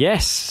Super Cup.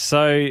 Yes,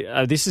 so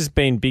this has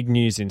been big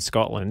news in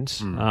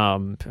Scotland.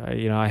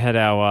 I had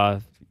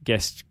our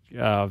guest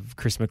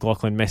Chris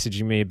McLaughlin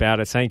messaging me about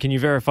it, saying, "Can you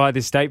verify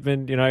this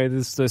statement?"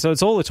 So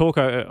it's all the talk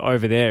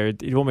over there.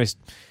 It almost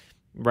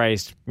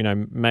raised,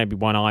 maybe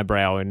one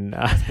eyebrow. And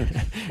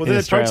well,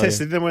 they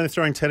protested. Then when they're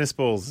throwing tennis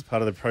balls as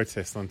part of the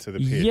protest onto the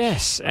pitch.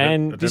 Yes,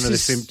 and this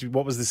is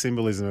what was the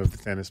symbolism of the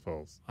tennis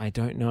balls? I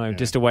don't know. Yeah.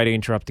 Just a way to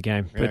interrupt the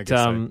game, yeah,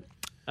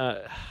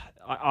 but.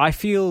 I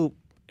feel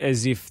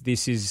as if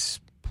this is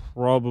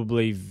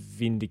probably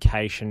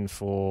vindication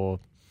for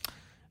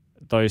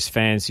those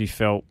fans who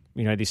felt,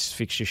 this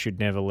fixture should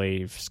never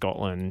leave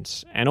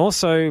Scotland. And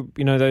also,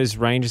 those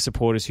Rangers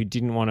supporters who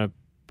didn't want to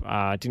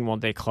didn't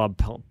want their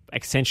club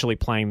essentially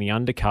playing the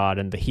undercard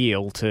and the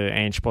heel to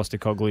Ange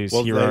Postecoglou's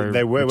hero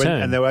they were,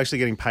 return. and they were actually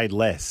getting paid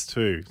less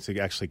too to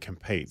actually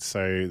compete.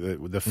 So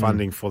the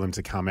funding for them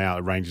to come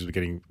out, Rangers were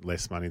getting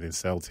less money than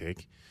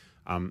Celtic.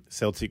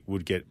 Celtic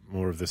would get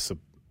more of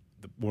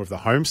the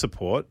home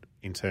support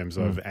in terms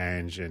of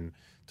Ange and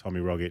Tommy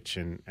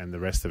Rogic and the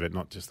rest of it,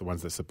 not just the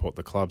ones that support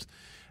the clubs.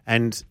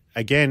 And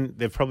again,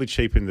 they've probably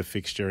cheapened the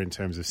fixture in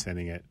terms of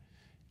sending it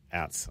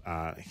out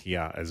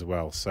here as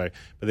well. So,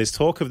 but there's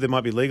talk of there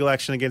might be legal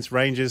action against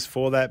Rangers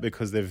for that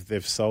because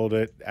they've sold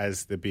it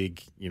as the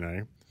big,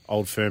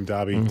 Old Firm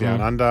derby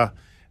down under.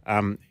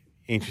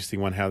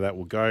 Interesting one how that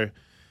will go.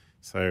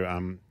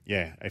 So,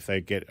 if they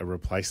get a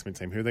replacement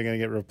team, who are they going to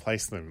get to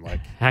replace them?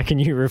 Like, how can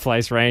you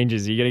replace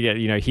Rangers? Are you going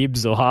to get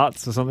Hibs or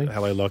Hearts or something?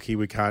 Hello, Lockie.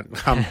 We can't.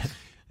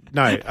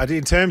 No,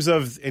 in terms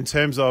of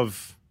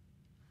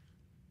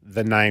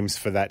the names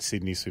for that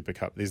Sydney Super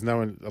Cup, there's no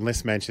one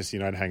unless Manchester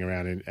United hang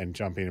around and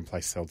jump in and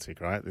play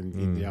Celtic, right?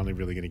 Then you're only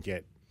really going to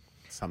get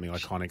something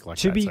iconic like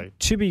that.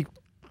 To be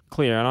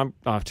clear, and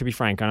to be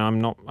frank,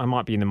 and I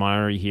might be in the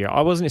minority here.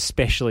 I wasn't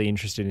especially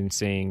interested in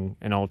seeing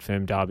an Old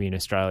Firm derby in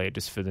Australia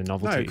just for the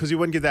novelty. No, because you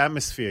wouldn't get the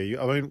atmosphere.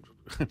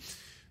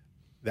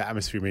 The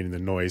atmosphere meaning the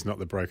noise, not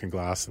the broken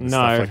glass and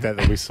stuff like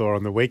that we saw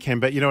on the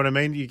weekend. But you know what I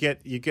mean? You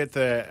get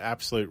the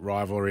absolute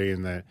rivalry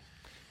and the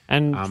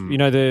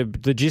the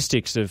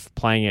logistics of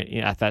playing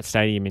it at that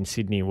stadium in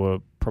Sydney were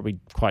probably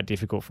quite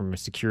difficult from a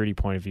security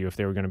point of view if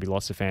there were going to be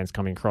lots of fans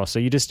coming across. So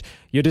you're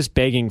just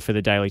begging for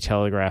the Daily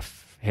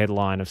Telegraph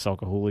headline of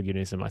soccer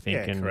hooliganism, I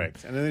think. Yeah,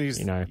 correct. And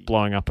then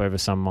blowing up over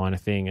some minor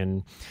thing.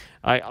 And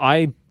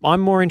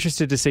I'm more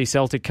interested to see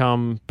Celtic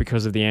come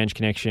because of the Ange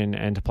connection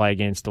and to play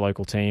against the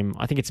local team.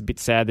 I think it's a bit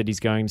sad that he's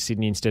going to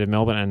Sydney instead of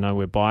Melbourne. I know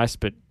we're biased,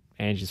 but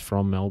Ange is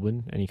from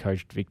Melbourne and he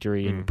coached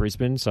Victory in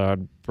Brisbane, so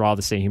I'd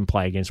rather see him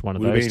play against one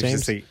of those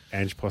teams. To see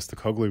Ange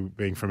Postecoglou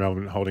being from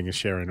Melbourne holding a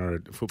Sharon or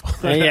a football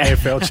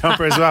AFL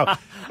jumper as well.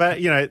 But,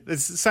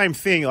 it's the same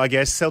thing, I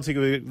guess. Celtic,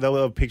 they'll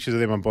have pictures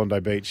of them on Bondi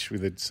Beach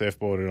with a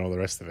surfboard and all the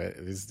rest of it.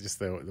 It's just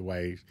the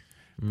way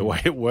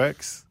it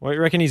works. Well,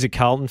 you reckon he's a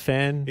Carlton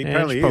fan? He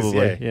apparently is,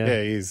 probably. Yeah,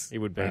 he is. He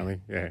would be. Apparently,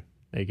 yeah.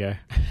 There you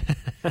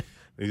go.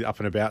 He's up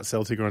and about.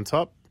 Celtic are on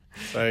top.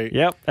 So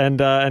yep, and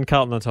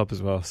Carlton on top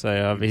as well.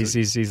 So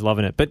he's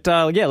loving it. But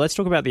let's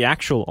talk about the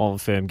actual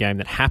Old Firm game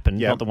that happened,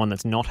 not the one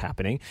that's not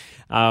happening.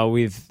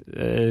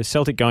 With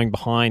Celtic going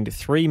behind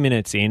 3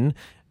 minutes in,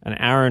 an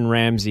Aaron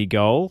Ramsey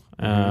goal,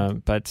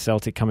 but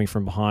Celtic coming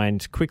from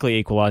behind, quickly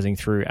equalising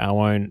through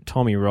our own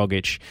Tommy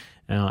Rogic,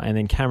 and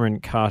then Cameron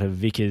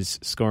Carter-Vickers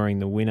scoring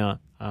the winner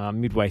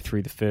midway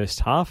through the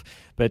first half.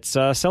 But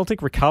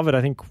Celtic recovered,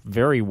 I think,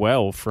 very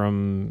well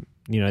from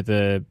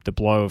the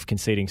blow of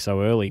conceding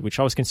so early, which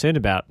I was concerned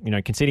about.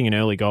 Conceding an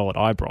early goal at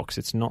Ibrox,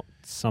 it's not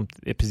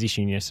a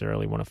position you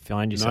necessarily want to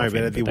find yourself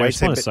in. But they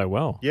responded so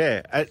well.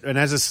 Yeah, and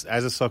as a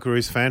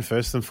Socceroos fan,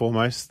 first and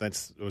foremost,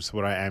 that's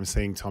what I am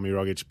seeing Tommy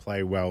Rogic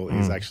play well.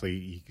 Is actually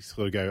you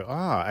sort of go,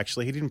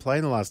 actually he didn't play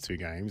in the last two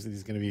games, and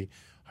he's going to be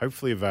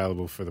hopefully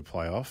available for the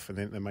playoff, and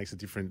then that makes a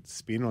different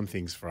spin on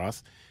things for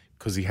us.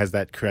 Because he has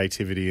that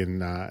creativity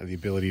and the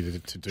ability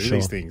to do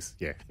these things.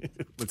 Yeah,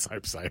 let's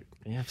hope so.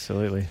 Yeah,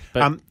 absolutely.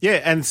 But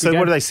and so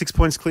what are they, 6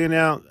 points clear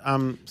now?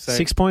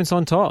 6 points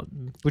on top,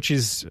 which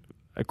is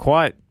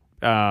quite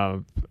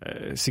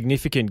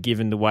significant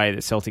given the way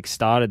that Celtic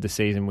started the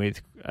season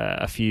with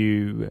a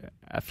few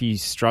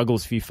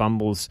struggles, a few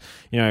fumbles.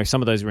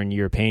 Some of those were in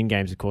European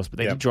games, of course, but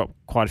they did drop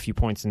quite a few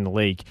points in the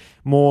league,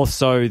 more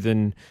so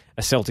than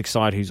a Celtic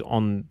side who's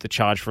on the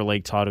charge for a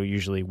league title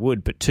usually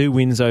would. But 2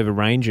 wins over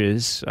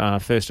Rangers,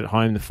 first at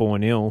home, the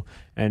 4-0,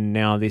 and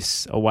now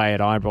this away at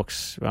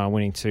Ibrox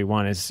winning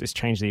 2-1 has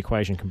changed the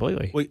equation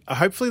completely. Well,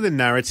 hopefully the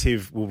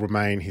narrative will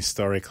remain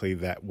historically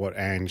that what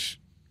Ange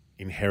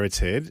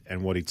inherited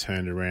and what he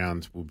turned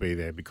around will be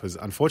there, because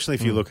unfortunately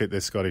if you look at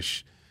the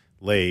Scottish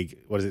League,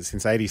 what is it,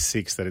 since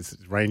 86 that it's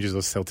Rangers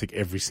or Celtic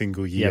every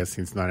single year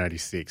since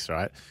 1986,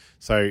 right?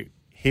 So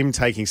him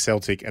taking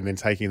Celtic and then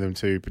taking them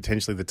to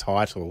potentially the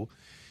title,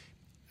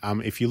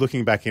 if you're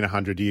looking back in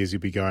 100 years,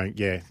 you'd be going,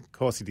 yeah, of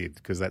course he did,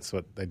 because that's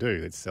what they do.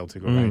 It's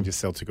Celtic or Rangers,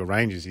 Celtic or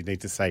Rangers. You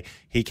need to say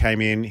he came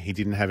in, he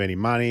didn't have any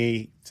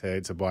money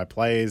to buy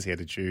players. He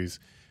had to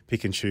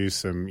pick and choose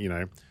some,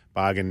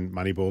 bargain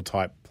Moneyball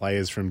type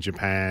players from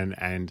Japan,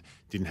 and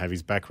didn't have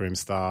his backroom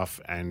staff,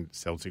 and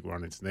Celtic were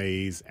on its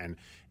knees and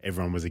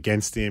everyone was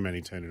against him, and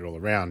he turned it all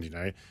around.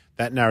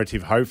 That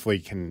narrative hopefully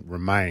can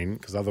remain,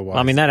 because otherwise,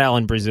 I mean, that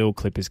Alan Brazil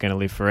clip is going to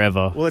live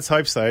forever. Well, let's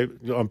hope so.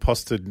 On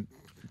Posta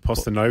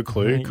no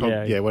clue,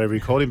 whatever you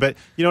called him. But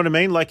you know what I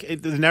mean? Like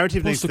the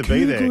narrative needs to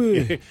be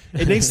there.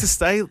 It needs to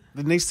stay.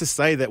 It needs to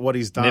say that what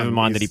he's done. Never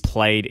mind that he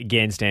played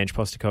against Ange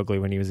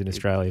Postecoglou when he was in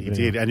Australia. He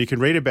did, and you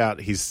can read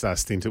about his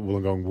stint at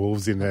Wollongong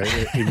Wolves in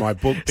my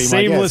book. Be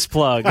Seamless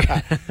plug.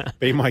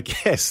 Be my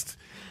guest.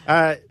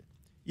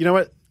 You know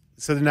what?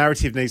 So the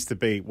narrative needs to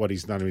be what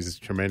he's done is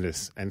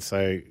tremendous. And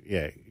so,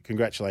 yeah,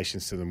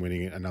 congratulations to them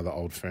winning another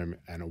Old Firm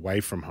and away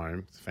from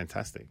home. It's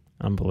fantastic.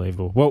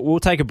 Unbelievable. Well, we'll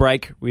take a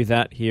break with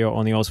that here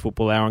on the Oz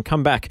Football Hour and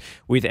come back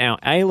with our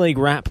A-League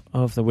wrap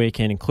of the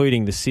weekend,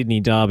 including the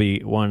Sydney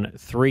Derby won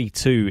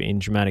 3-2 in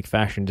dramatic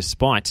fashion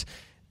despite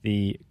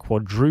the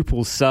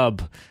quadruple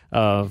sub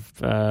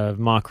of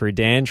Mark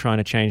Rudan trying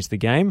to change the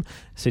game.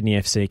 Sydney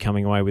FC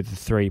coming away with the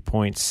 3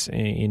 points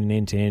in an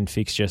end-to-end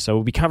fixture. So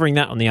we'll be covering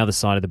that on the other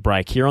side of the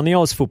break here on the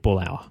Oz Football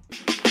Hour.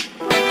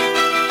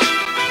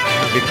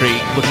 Victory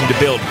looking to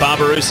build.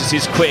 Barbarouses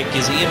is quick.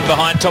 Is he in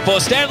behind Topo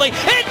Stanley?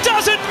 It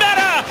doesn't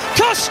matter!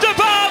 Costa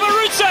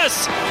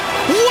Barbarouses!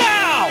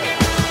 Wow!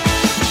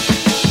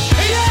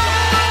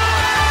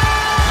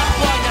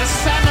 Like a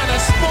salmon, a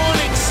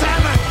spawning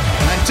salmon.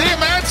 And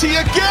Diamante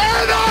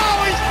again.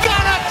 Oh, he's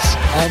done it.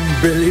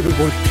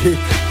 Unbelievable kick.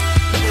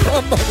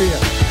 Mamma mia.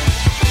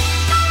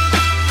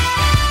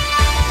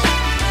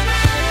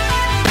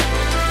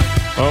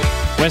 Well,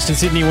 Western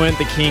Sydney weren't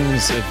the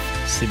kings of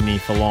Sydney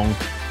for long.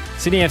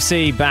 Sydney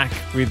FC back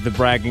with the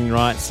bragging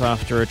rights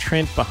after a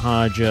Trent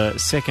Bahagia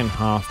second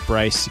half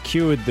brace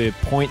secured the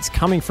points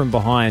coming from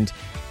behind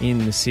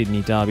in the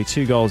Sydney Derby.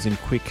 2 goals in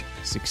quick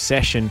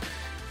succession.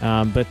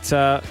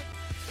 Western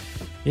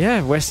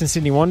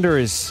Sydney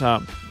Wanderers,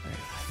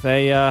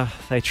 they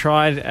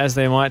tried as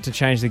they might to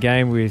change the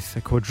game with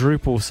a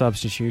quadruple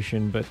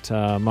substitution, but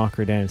Mark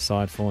Rudan's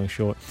side falling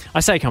short. I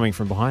say coming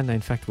from behind. They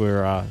in fact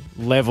were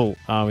level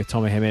with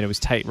Tom Ahmed. It was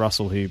Tate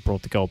Russell who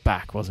brought the goal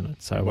back, wasn't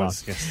it? So It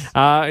was, yes.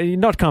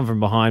 not come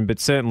from behind, but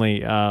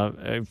certainly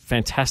a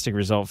fantastic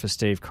result for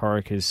Steve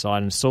Corica's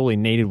side, and sorely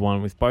needed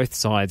one with both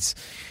sides,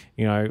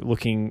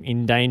 looking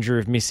in danger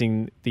of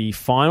missing the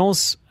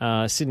finals.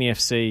 Sydney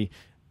FC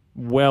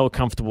well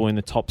comfortable in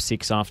the top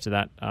 6 after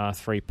that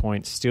 3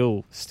 points.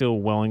 Still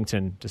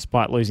Wellington,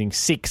 despite losing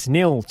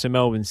 6-0 to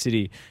Melbourne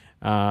City,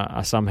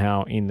 are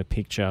somehow in the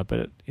picture.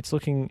 But it's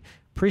looking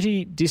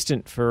pretty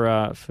distant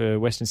for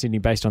Western Sydney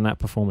based on that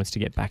performance to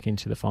get back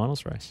into the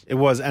finals race. It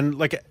was,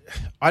 and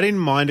I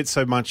didn't mind it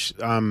so much.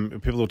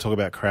 People will talk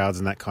about crowds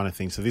and that kind of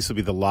thing. So this will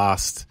be the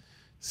last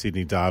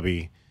Sydney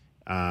Derby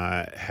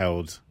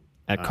held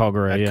At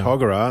Kogarah,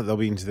 Kogarah. They'll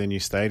be into their new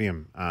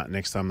stadium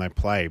next time they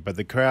play. But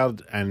the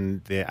crowd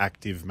and their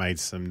active made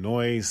some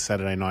noise.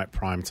 Saturday night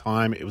prime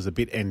time. It was a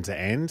bit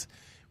end-to-end. It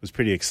was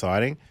pretty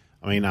exciting.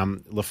 I mean,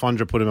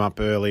 Lafondra put him up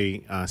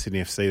early,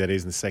 Sydney FC, that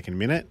is, in the second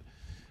minute.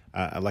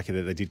 Lucky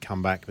that they did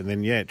come back. But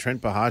then,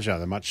 Trent Bahagia,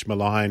 the much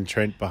maligned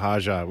Trent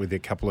Bahagia with a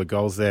couple of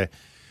goals there.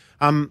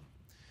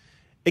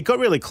 It got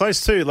really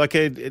close too, like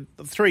a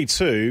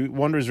 3-2.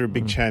 Wanderers were a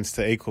big chance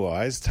to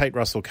equalise. Tate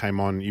Russell came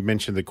on. You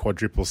mentioned the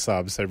quadruple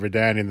sub. So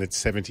Rudan in the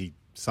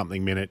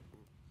 70-something minute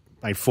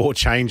made 4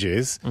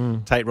 changes.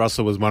 Tate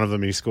Russell was one of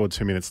them and he scored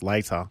 2 minutes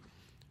later.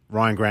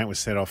 Ryan Grant was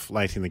set off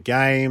late in the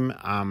game.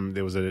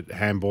 There was a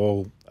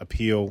handball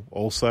appeal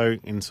also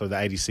in sort of the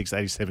 86th,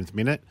 87th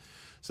minute.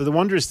 So the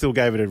Wanderers still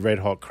gave it a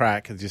red-hot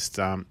crack. It just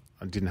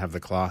didn't have the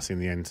class in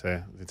the end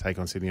to take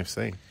on Sydney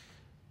FC.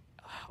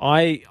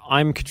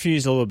 I'm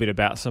confused a little bit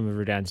about some of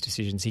Rudan's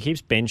decisions. He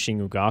keeps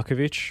benching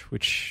Ugarkovic,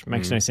 which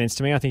makes no sense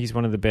to me. I think he's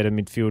one of the better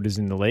midfielders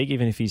in the league,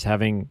 even if he's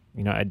having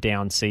a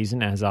down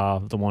season, as are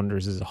the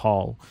Wanderers as a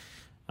whole.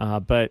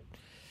 But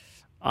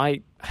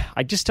I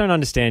just don't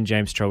understand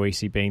James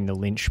Troisi being the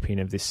linchpin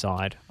of this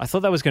side. I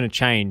thought that was going to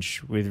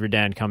change with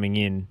Rudan coming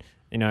in,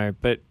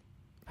 but...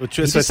 Well,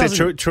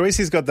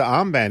 Troisi's got the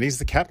armband. He's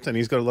the captain.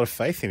 He's got a lot of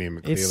faith in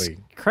him, clearly.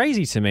 It's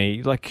crazy to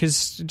me,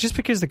 just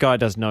because the guy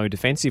does no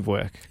defensive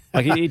work.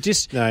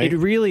 It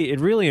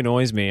really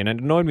annoys me, and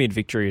it annoyed me at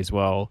Victory as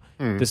well.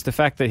 Just the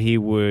fact that he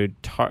would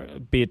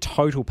be a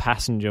total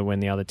passenger when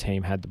the other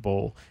team had the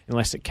ball,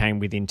 unless it came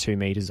within 2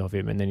 meters of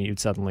him, and then he'd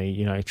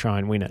suddenly, try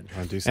and win it.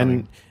 Try and do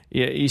something.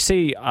 And you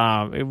see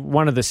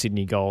one of the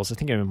Sydney goals, I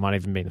think it might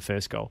even be the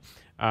first goal,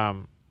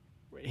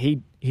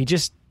 he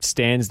just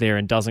stands there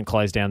and doesn't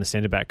close down the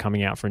centre-back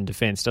coming out from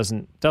defence,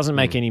 doesn't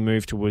make any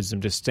move towards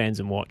them, just stands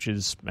and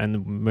watches, and the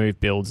move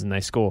builds and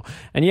they score.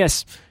 And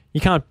yes,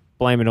 you can't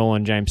blame it all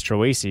on James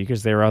Troisi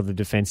because there are other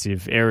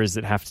defensive errors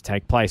that have to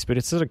take place, but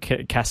it's sort of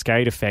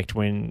cascade effect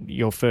when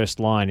your first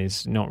line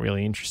is not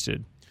really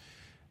interested.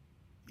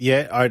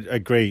 Yeah, I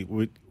agree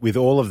with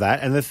all of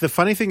that. And the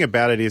funny thing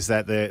about it is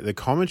that the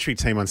commentary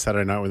team on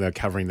Saturday night when they were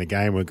covering the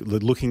game were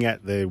looking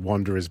at the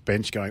Wanderers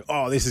bench going,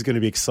 oh, this is going to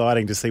be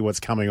exciting to see what's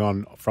coming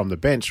on from the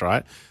bench,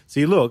 right? So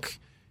you look,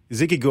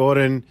 Ziggy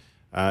Gordon,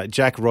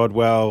 Jack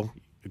Rodwell,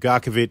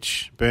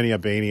 Ugarkovic, Bernie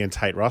Abini and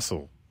Tate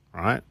Russell,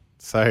 right?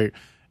 So,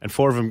 and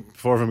four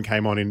of them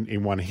came on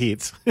in one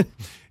hit.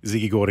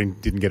 Ziggy Gordon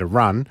didn't get a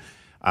run.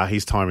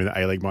 His time in the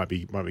A-League might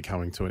be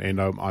coming to an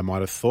end, I might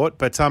have thought.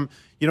 But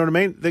you know what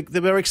I mean? They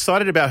were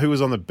excited about who was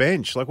on the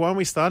bench. Like, why aren't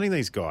we starting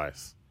these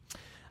guys?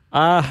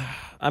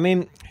 I I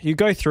mean, you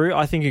go through.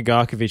 I think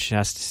Ugarkovic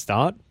has to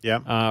start.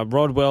 Yeah.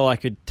 Rodwell, I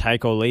could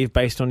take or leave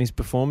based on his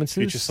performances.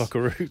 Future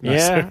Socceroo.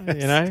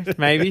 Yeah,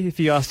 maybe if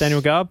you ask Daniel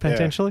Garb,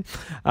 potentially.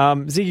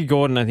 Ziggy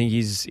Gordon, I think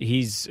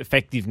his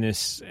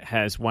effectiveness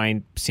has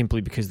waned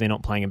simply because they're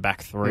not playing a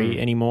back three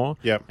anymore.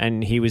 Yep.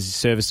 And he was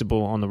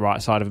serviceable on the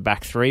right side of a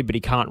back three, but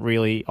he can't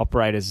really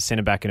operate as a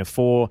centre back in a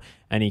four,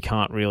 and he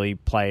can't really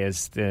play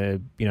as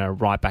the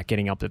right back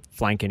getting up the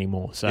flank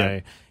anymore.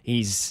 So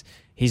his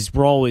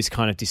role is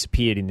kind of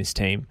disappeared in this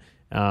team.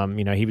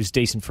 He was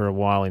decent for a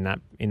while in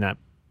that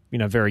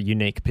very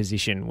unique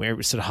position where it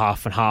was sort of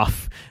half and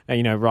half,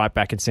 right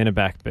back and centre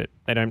back, but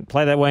they don't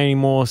play that way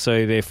anymore.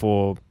 So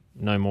therefore,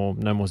 no more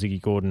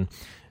Ziggy Gordon.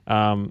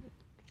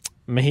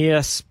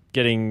 Mejias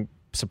getting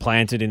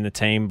supplanted in the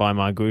team by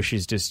Margush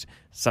is just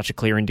such a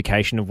clear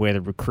indication of where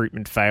the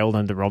recruitment failed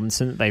under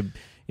Robinson. They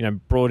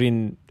brought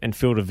in and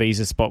filled a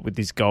visa spot with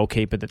this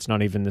goalkeeper that's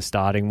not even the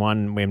starting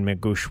one when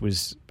Margush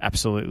was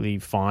absolutely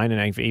fine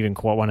and even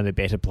quite one of the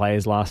better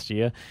players last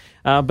year.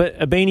 But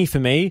Abini, for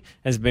me,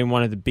 has been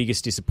one of the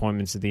biggest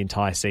disappointments of the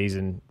entire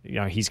season.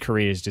 His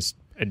career is just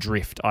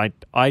adrift. I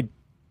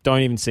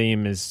don't even see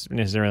him as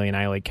necessarily an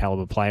A-League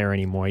caliber player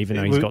anymore, even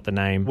though he's got the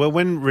name. Well,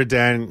 when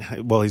Redan,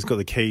 he's got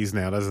the keys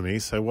now, doesn't he?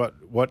 So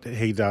what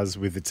he does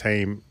with the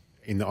team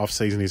in the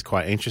off-season is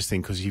quite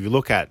interesting, because if you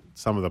look at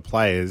some of the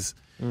players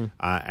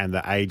and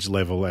the age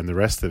level and the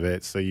rest of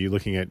it, so you're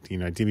looking at,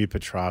 Dimi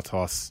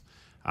Petratos,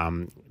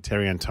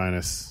 Terry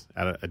Antonis,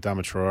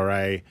 Adama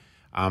Traore,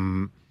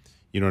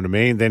 you know what I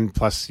mean? Then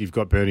plus you've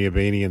got Bernie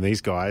Abini and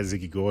these guys,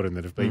 Ziggy Gordon,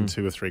 that have been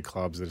 2 or 3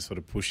 clubs that are sort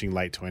of pushing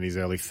late 20s,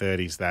 early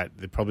 30s, that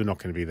they're probably not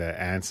going to be their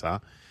answer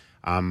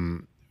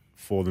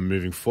for them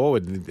moving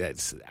forward.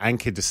 That's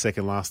anchored to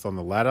second last on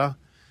the ladder.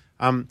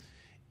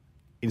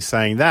 In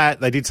saying that,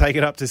 they did take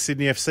it up to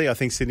Sydney FC. I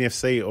think Sydney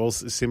FC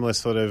also similar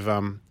sort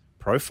of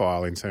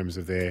profile in terms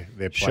of their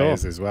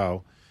players as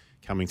well,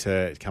 coming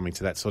to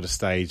that sort of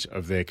stage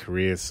of their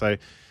careers. So,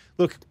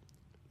 look,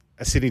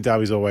 a Sydney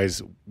derby is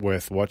always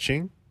worth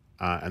watching,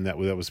 and that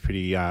was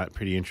pretty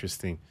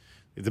interesting.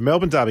 The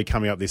Melbourne derby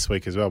coming up this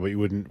week as well, but you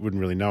wouldn't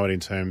really know it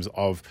in terms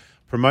of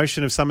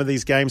promotion of some of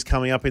these games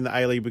coming up in the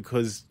A-League,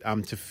 because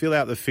to fill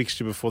out the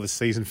fixture before the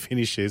season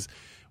finishes,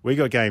 we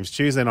got games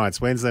Tuesday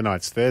nights, Wednesday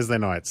nights, Thursday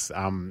nights.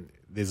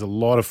 There's a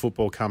lot of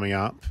football coming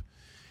up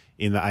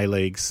in the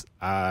A-Leagues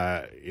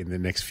in the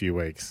next few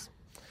weeks.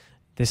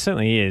 There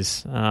certainly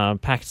is.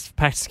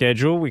 Packed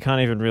schedule. We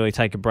can't even really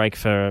take a break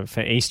for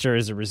Easter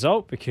as a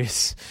result,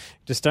 because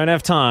just don't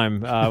have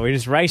time. We're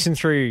just racing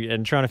through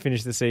and trying to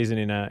finish the season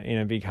in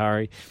a big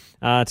hurry.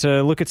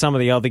 To look at some of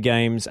the other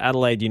games,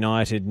 Adelaide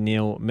United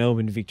 0,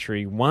 Melbourne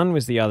Victory 1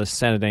 was the other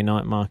Saturday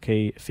night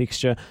marquee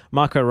fixture.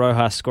 Marco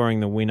Rojas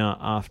scoring the winner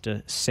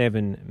after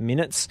 7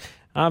 minutes.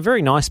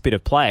 Very nice bit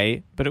of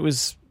play, but it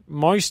was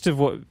most of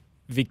what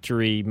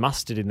Victory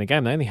mustered in the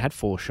game. They only had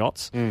 4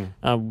 shots.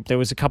 There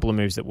was a couple of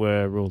moves that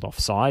were ruled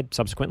offside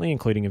subsequently,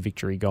 including a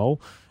Victory goal.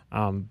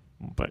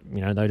 But,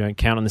 they don't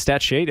count on the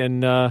stat sheet.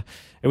 And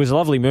it was a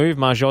lovely move.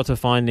 Marjota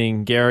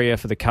finding Guerrier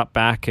for the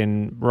cutback,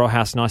 and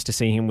Rojas, nice to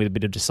see him with a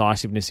bit of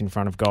decisiveness in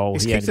front of goal.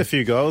 He's kicked a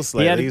few goals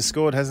lately. He's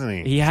scored, hasn't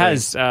he? He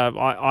has.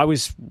 I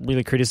was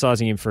really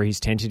criticising him for his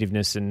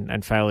tentativeness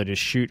and failure to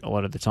shoot a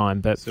lot of the time.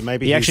 But so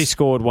maybe he actually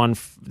scored one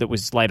that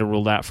was later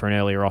ruled out for an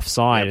earlier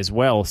offside as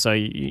well. So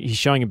he's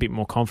showing a bit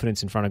more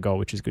confidence in front of goal,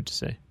 which is good to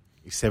see.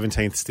 His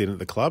 17th stint at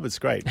the club. It's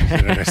great.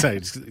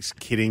 Just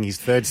kidding. His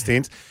 3rd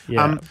stint.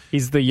 Yeah,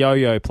 he's the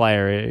yo-yo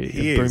player.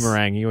 He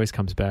boomerang. He always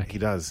comes back. He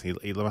does.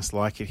 He must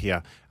like it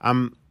here.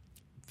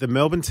 The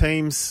Melbourne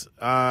teams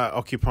are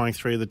occupying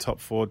 3 of the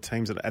top 4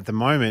 teams at the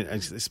moment,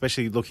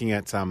 especially looking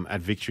at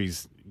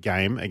Victory's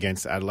game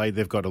against Adelaide.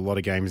 They've got a lot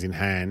of games in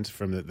hand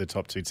from the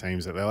top 2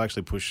 teams that they'll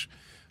actually push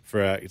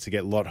to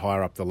get a lot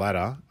higher up the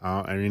ladder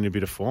and in a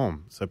bit of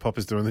form. So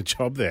Popper's doing the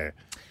job there.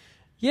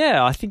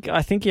 Yeah, I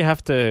think you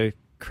have to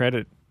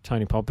credit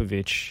Tony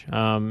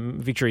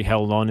Popovic. Victory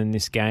held on in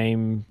this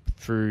game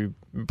through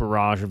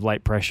barrage of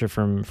late pressure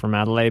from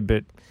Adelaide,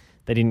 but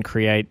they didn't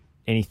create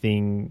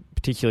anything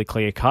particularly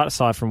clear cut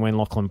aside from when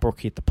Lachlan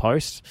Brook hit the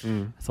post.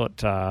 I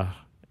thought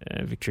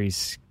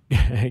Victory's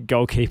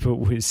goalkeeper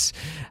was,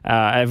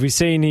 as we've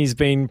seen, he's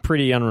been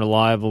pretty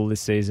unreliable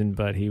this season,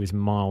 but he was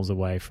miles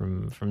away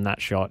from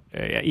that shot,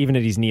 even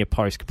at his near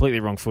post,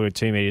 completely wrong footed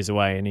 2 metres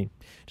away, and he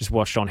just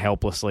watched on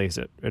helplessly as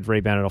it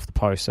rebounded off the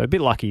post. So a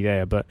bit lucky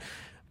there, but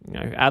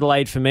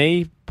Adelaide, for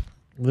me,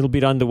 a little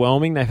bit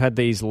underwhelming. They've had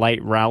these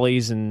late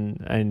rallies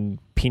and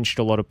pinched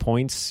a lot of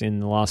points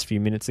in the last few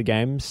minutes of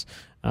games,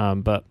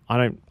 but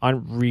I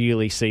don't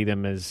really see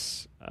them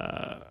as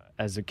a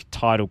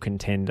title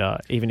contender,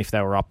 even if they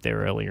were up there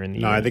earlier in the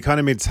year. No, they're kind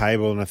of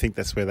mid-table, and I think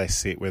that's where they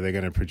sit, where they're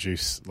going to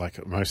produce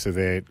like most of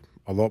their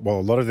a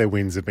lot of their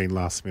wins have been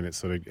last minute,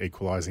 sort of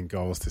equalising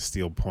goals to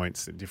steal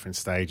points at different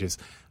stages.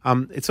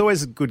 It's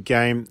always a good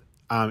game.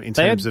 They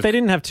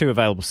didn't have 2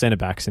 available centre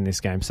backs in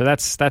this game, so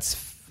that's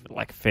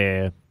like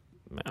fair,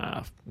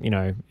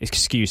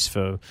 excuse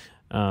for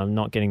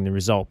not getting the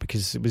result,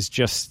 because it was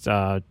just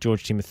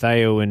George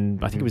Timotheo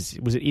and I think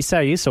was it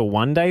Isaias or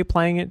one day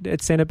playing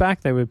at centre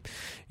back. They were,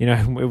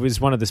 it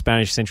was one of the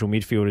Spanish central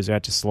midfielders who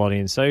had to slot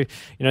in. So,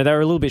 they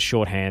were a little bit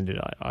short-handed,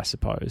 I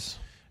suppose.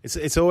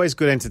 It's always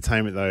good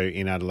entertainment, though,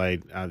 in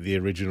Adelaide, the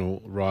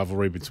original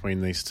rivalry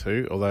between these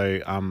two, although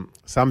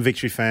some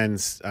Victory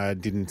fans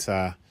didn't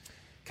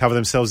cover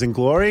themselves in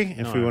glory.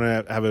 If we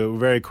want to have a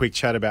very quick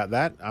chat about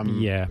that.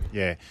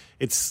 Yeah.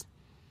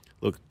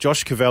 Look,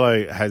 Josh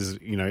Cavallo has,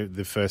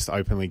 the first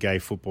openly gay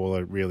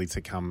footballer really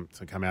to come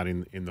out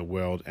in the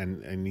world,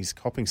 and he's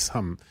copping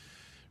some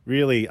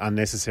really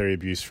unnecessary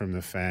abuse from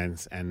the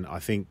fans, and I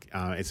think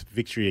it's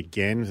Victory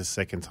again the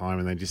second time,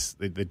 and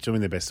they're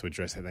doing their best to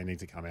address it. They need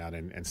to come out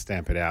and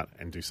stamp it out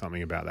and do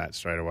something about that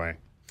straight away.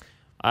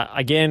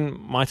 Again,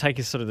 my take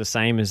is sort of the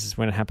same as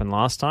when it happened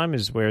last time,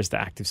 is where is the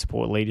active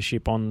support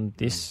leadership on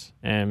this?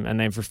 And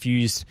they've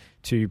refused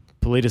to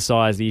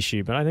politicise the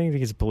issue, but I don't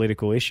think it's a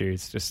political issue.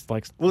 It's just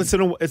like... Well,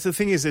 it's the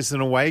thing is, it's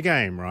an away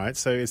game, right?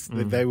 So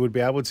they would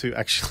be able to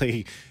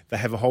actually... They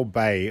have a whole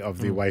bay of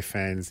the away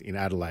fans in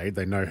Adelaide.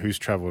 They know who's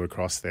travelled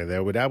across there. They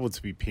would be able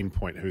to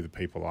pinpoint who the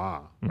people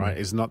are, right?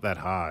 It's not that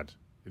hard.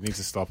 It needs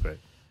to stop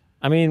it.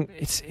 I mean,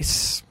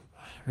 it's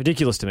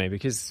ridiculous to me,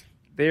 because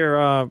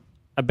there are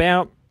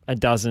about a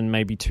dozen,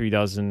 maybe 2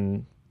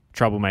 dozen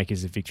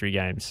troublemakers at Victory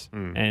games.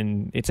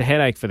 And it's a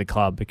headache for the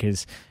club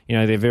because,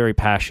 they're very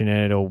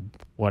passionate or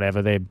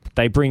whatever.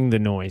 They bring the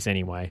noise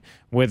anyway,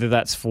 whether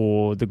that's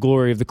for the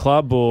glory of the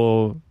club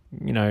or,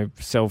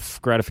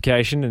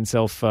 self-gratification and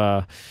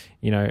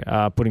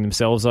putting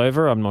themselves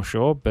over. I'm not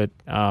sure. But,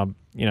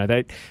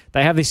 they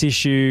have this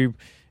issue.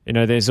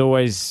 There's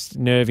always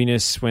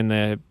nerviness when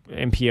the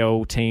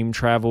NPL team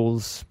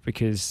travels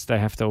because they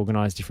have to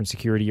organise different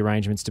security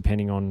arrangements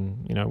depending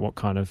on, what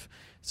kind of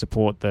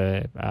support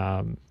the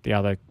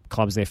other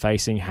clubs they're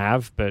facing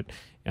have. But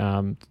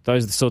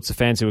those are the sorts of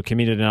fans who are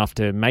committed enough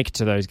to make it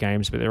to those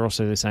games, but they're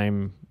also the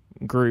same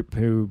group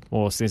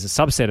there's a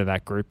subset of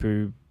that group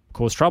who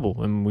cause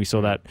trouble. And we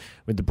saw that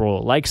with the brawl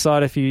at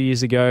Lakeside a few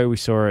years ago. We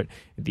saw it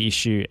with the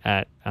issue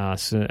at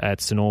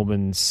St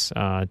Albans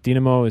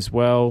Dynamo as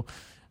well.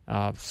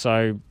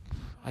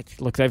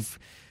 Look, they've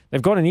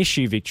got an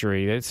issue,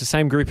 Victory. It's the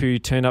same group who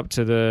turned up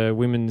to the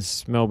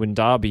women's Melbourne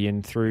derby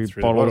and threw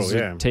bottles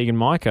at Tegan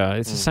Micah.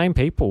 It's the same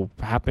people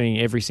happening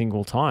every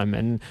single time,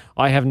 and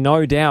I have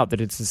no doubt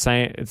that it's the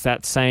same. It's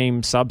that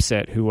same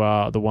subset who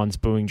are the ones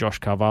booing Josh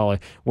Carvalho,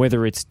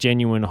 whether it's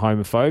genuine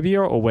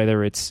homophobia or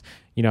whether it's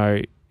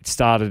it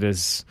started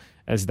as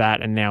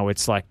that and now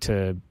it's like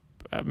to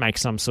make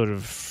some sort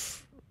of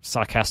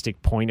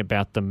sarcastic point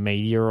about the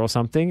media or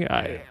something.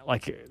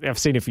 I've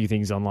seen a few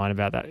things online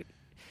about that.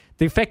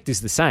 The effect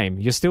is the same.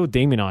 You're still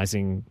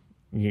demonising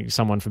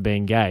someone for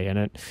being gay,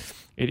 and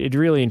it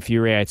really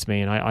infuriates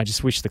me, and I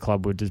just wish the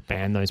club would just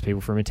ban those people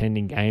from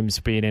attending games,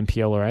 be it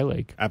NPL or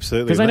A-League.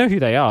 Absolutely. Because they know who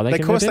they are.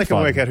 Of course they can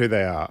work out who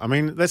they are. I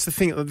mean, that's the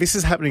thing. This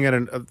is happening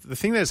the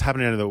thing that's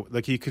happening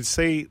you could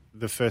see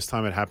the first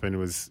time it happened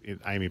was in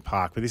Amy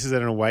Park, but this is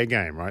at an away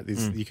game, right?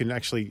 You can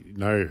actually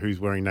know who's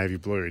wearing navy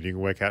blue, and you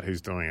can work out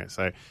who's doing it.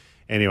 So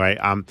anyway,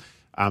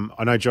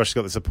 I know Josh's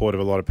got the support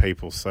of a lot of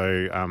people,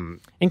 so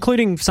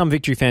including some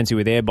Victory fans who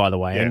were there, by the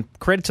way. Yeah. And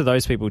credit to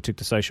those people who took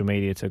to social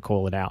media to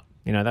call it out.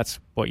 That's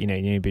what you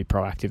need. You need to be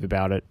proactive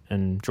about it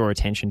and draw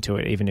attention to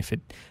it, even if it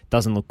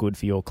doesn't look good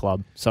for your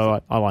club.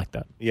 So I like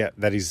that. Yeah,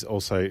 that is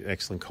also an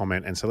excellent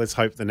comment. And so let's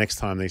hope the next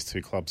time these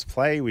two clubs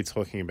play, we're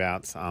talking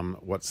about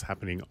what's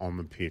happening on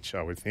the pitch,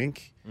 I would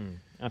think.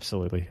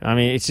 Absolutely. I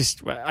mean,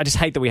 I just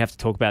hate that we have to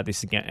talk about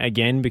this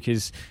again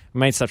because we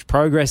made such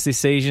progress this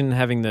season,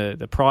 having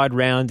the Pride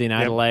round in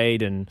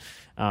Adelaide, and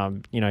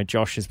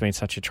Josh has been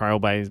such a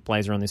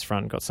trailblazer on this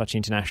front, got such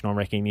international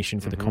recognition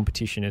for the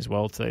competition as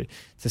well. To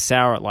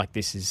sour it like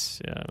this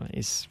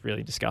is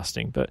really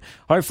disgusting. But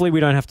hopefully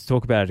we don't have to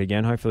talk about it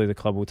again. Hopefully the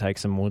club will take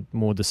some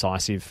more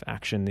decisive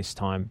action this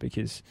time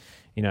because,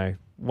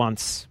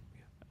 once,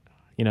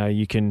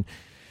 you can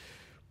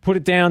put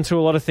it down to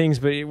a lot of things,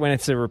 but when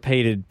it's a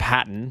repeated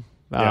pattern,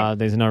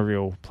 there's no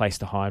real place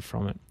to hide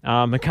from it.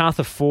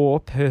 Macarthur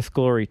 4, Perth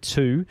Glory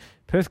 2.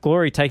 Perth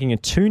Glory taking a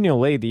 2-0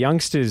 lead. The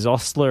youngsters,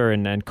 Ostler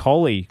and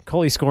Coley.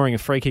 Coley scoring a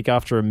free kick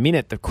after a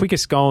minute, the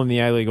quickest goal in the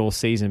A-League all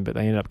season, but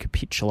they ended up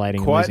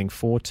capitulating and losing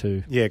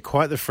 4-2. Yeah,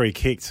 quite the free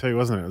kick too,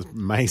 wasn't it? It was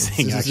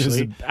amazing, actually. It was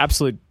an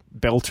absolute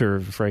belter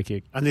of a free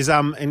kick. And there's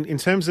in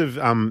terms of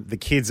the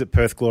kids at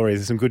Perth Glory,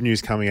 there's some good news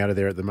coming out of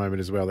there at the moment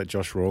as well that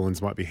Josh Rawlins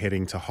might be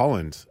heading to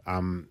Holland,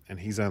 and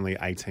he's only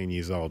 18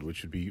 years old,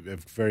 which would be a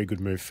very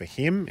good move for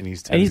him. And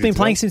he's been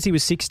playing since he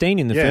was 16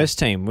 in the first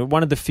team. We're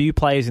one of the few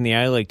players in the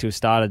A-League to have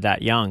started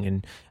that young,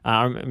 and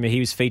he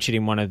was featured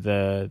in one of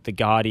the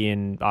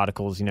Guardian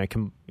articles,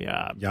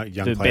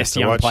 the best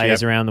young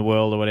players around the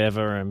world or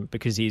whatever,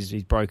 because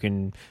he's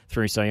broken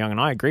through so young. And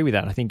I agree with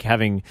that. I think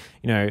having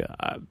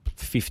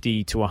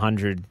 50 to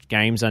 100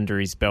 games under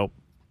his belt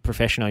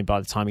professionally by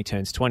the time he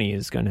turns 20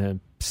 is going to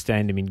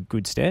stand him in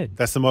good stead.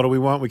 That's the model we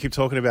want. We keep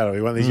talking about it.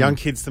 We want these young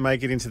kids to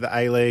make it into the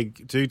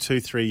A-League, do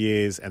 2-3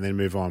 years, and then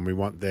move on. We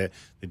want the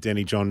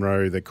Denny John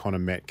Rowe, the Connor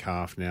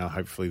Metcalf, now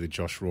hopefully the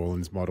Josh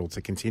Rawlins model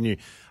to continue.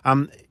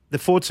 The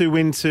 4-2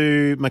 win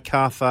to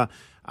MacArthur,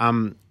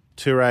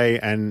 Toure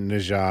and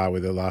Najjar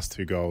with the last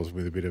 2 goals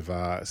with a bit of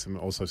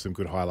some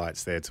good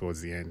highlights there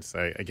towards the end.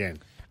 So, again...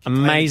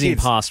 Amazing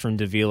pass from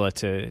Davila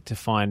to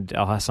find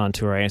Al Hassan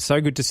Toure. And it's so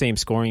good to see him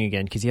scoring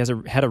again because he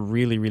had a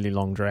really, really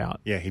long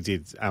drought. Yeah, he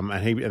did. And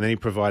then he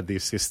provided the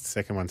assist,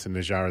 second one to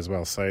Najjar as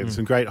well. So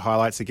some great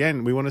highlights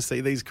again. We want to see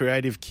these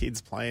creative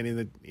kids playing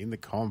in the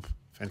comp.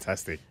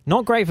 Fantastic.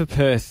 Not great for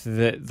Perth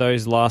that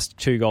those last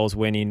 2 goals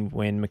went in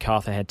when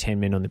MacArthur had 10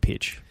 men on the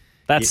pitch.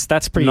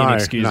 That's pretty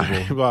inexcusable.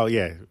 No. Well,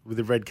 yeah, with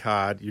the red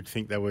card, you'd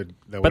think they would.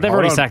 But they've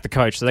already sacked the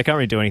coach, so they can't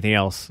really do anything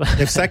else.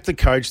 They've sacked the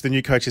coach. The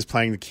new coach is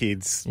playing the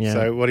kids. Yeah.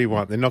 So what do you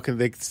want? They're not going.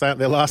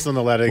 They're last on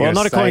the ladder. Well,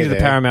 not according to the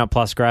Paramount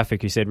Plus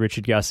graphic, who said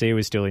Richard Garcia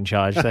was still in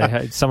charge.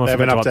 Someone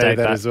forgot to update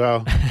that as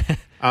well.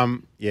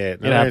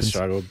 They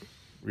struggled.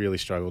 Really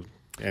struggled.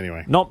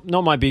 Anyway, not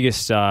my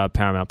biggest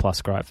Paramount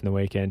Plus gripe from the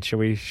weekend. Shall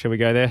we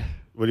go there?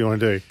 What do you want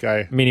to do?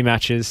 Go mini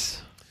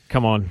matches.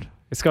 Come on.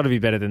 It's got to be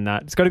better than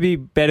that. It's got to be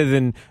better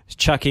than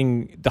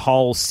chucking the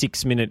whole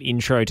 6-minute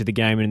intro to the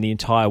game and the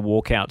entire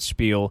walkout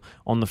spiel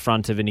on the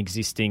front of an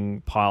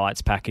existing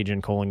highlights package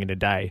and calling it a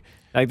day.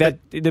 Like that,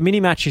 the mini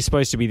match is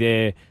supposed to be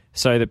there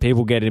so that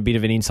people get a bit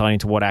of an insight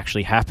into what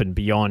actually happened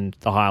beyond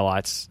the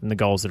highlights and the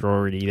goals that are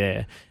already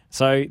there.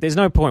 So there's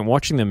no point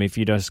watching them if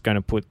you're just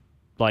going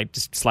to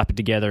just slap it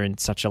together in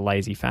such a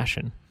lazy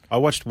fashion. I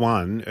watched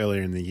one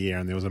earlier in the year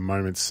and there was a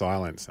moment's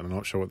silence and I'm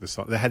not sure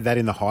what they had that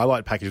in the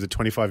highlight package of the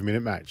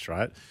 25-minute match,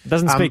 right? It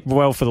doesn't speak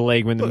well for the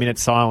league when the minute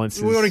silence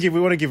is... We want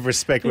to give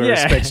respect where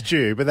respect's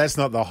due, but that's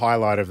not the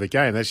highlight of the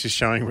game. That's just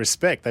showing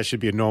respect. That should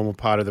be a normal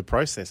part of the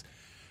process.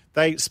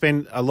 They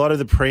spend a lot of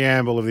the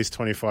preamble of this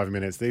 25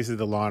 minutes. These are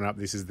the lineup.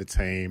 This is the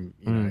team.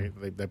 You know,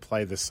 they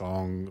play the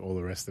song, all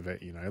the rest of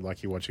it,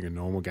 like you're watching a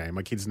normal game.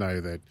 My kids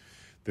know that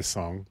this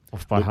song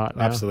off by heart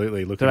now.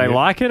 Absolutely. Do they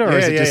like it, or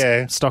is it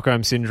just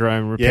Stockholm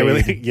Syndrome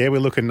repeating? We're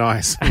looking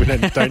nice. We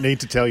don't need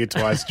to tell you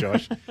twice,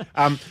 Josh.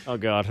 Oh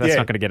God, that's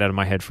not going to get out of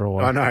my head for a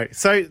while. I know.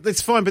 So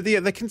that's fine, but they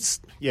need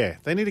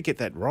to get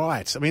that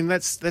right. I mean,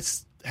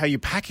 that's how you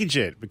package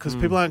it because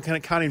people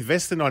can't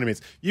invest the 90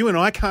 minutes. You and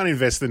I can't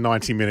invest the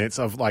 90 minutes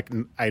of like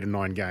 8 or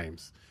 9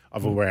 games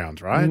of a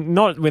round, right?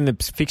 Not when the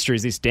fixture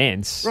is this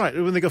dense. Right.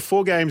 When they got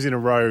 4 games in a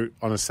row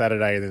on a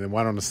Saturday and then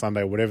 1 on a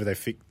Sunday or whatever,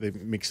 they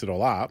mix it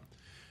all up.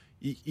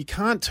 You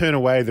can't turn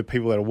away the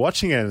people that are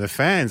watching it and the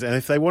fans. And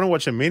if they want to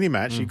watch a mini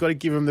match, you've got to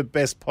give them the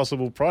best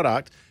possible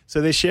product. So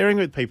they're sharing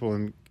with people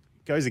and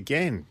it goes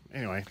again.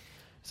 Anyway.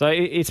 So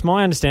it's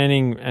my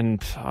understanding,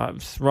 and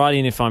write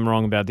in if I'm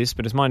wrong about this,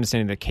 but it's my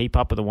understanding that Keep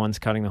Up are the ones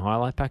cutting the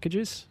highlight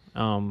packages.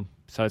 So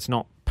it's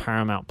not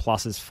Paramount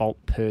Plus's fault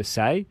per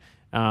se.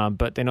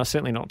 But they're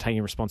certainly not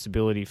taking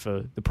responsibility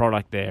for the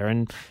product there.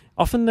 And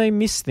often they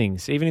miss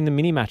things, even in the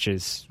mini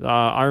matches.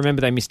 I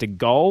remember they missed a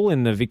goal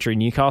in the Victory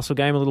Newcastle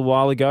game a little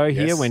while ago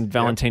here when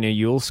Valentina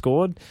Ewell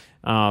scored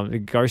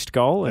the ghost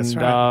goal. That's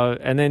right.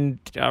 And then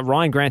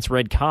Ryan Grant's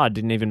red card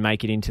didn't even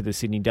make it into the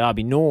Sydney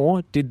Derby,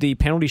 nor did the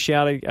penalty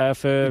shout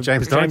for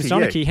James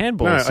Donachie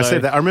handball. No, I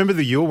said that. I remember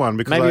the Ewell one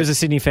because maybe it was a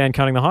Sydney fan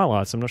cutting the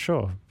highlights. I'm not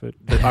sure, but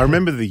I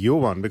remember the Ewell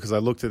one because I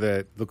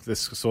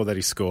saw that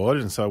he scored,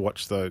 and so I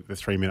watched the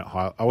 3-minute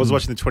highlight. I was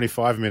watching the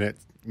 25-minute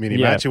mini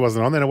match. It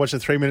wasn't on. Then I watched the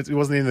 3 minutes. It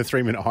wasn't in the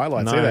 3-minute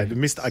highlights either. It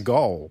missed a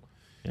goal.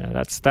 Yeah,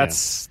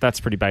 that's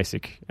pretty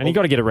basic, and you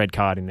got to get a red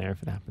card in there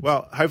if it happens.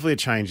 Well, hopefully it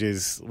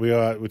changes.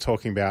 We're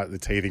talking about the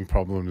teething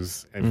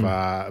problems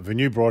of the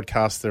new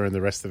broadcaster and the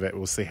rest of it.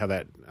 We'll see how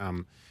that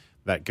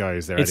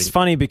goes. It's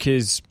funny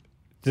because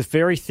the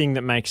very thing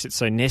that makes it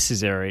so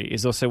necessary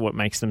is also what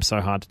makes them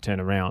so hard to turn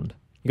around.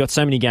 You got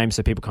so many games,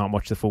 so people can't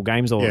watch the full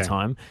games all the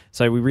time.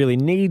 So we really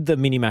need the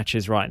mini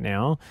matches right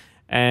now,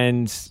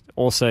 and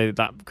also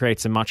that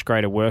creates a much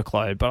greater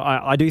workload. But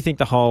I do think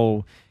the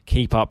whole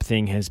Keep Up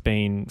thing has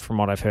been, from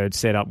what I've heard,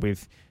 set up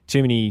with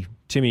too many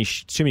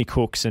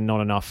cooks and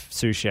not enough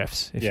sous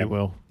chefs, if you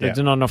will. There's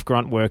not enough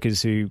grunt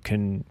workers who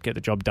can get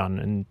the job done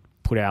and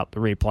put out the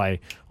replay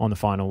on the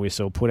final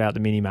whistle, put out the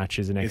mini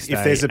matches the next day,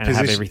 and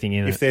have everything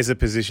in it. If there's a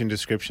position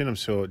description, I'm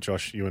sure,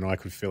 Josh, you and I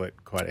could fill it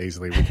quite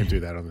easily. We can do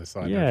that on the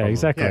site. Yeah,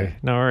 exactly. Yeah.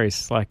 No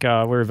worries.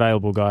 We're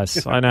available,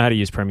 guys. I know how to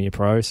use Premiere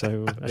Pro,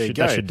 so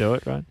that should do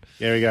it, right?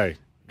 There we go.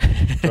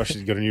 Josh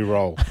has got a new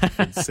role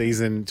for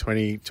season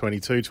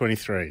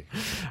 2022-23.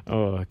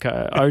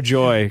 Oh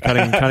joy!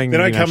 Cutting.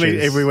 Then I come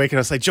in every week and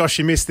I say, Josh,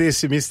 you missed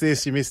this, you missed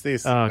this, you missed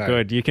this. Oh, no.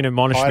 Good. You can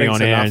admonish me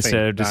on air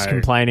instead of just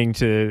complaining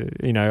to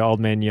old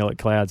men yell at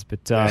clouds.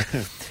 But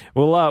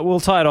we'll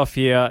tie it off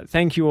here.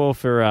 Thank you all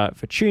for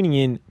tuning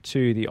in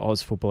to the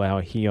Oz Football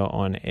Hour here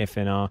on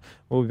FNR.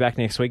 We'll be back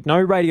next week. No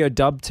radio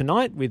dub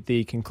tonight with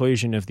the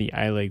conclusion of the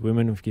A-League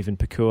Women. We've given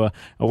Pakua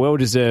a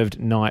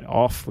well-deserved night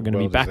off. We're going to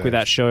be back with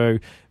that show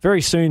very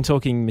very soon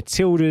talking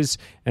Matildas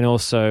and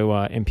also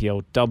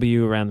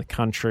MPLW around the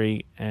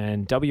country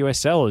and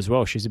WSL as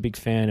well. She's a big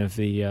fan of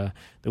the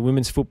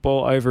women's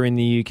football over in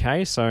the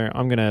UK, so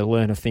I'm going to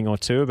learn a thing or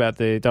two about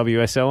the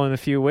WSL in a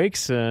few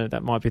weeks.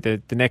 That might be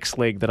the next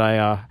league that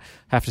I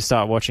have to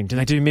start watching. Do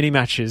they do mini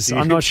matches?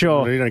 I'm not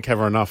sure. You don't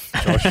cover enough,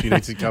 Josh. You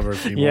need to cover a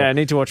few more. Yeah, I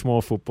need to watch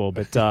more football.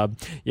 But I'm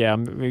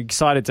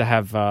excited to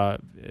have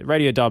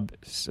Radio Dub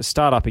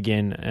start up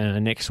again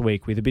next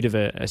week with a bit of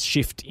a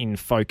shift in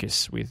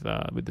focus with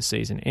the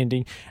season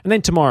ending. And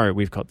then tomorrow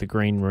we've got the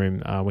Green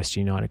Room West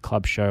United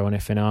Club show on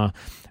FNR.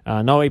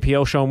 No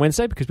EPL show on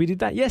Wednesday because we did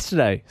that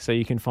yesterday. So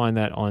you can find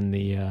that on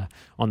the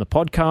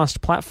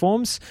podcast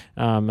platforms.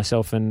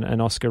 Myself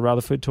and Oscar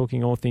Rutherford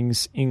talking all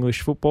things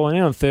English football. And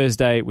then on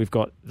Thursday we've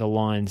got the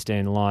Lions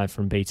Den live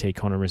from BT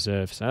Connor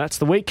Reserve. So that's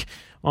the week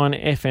on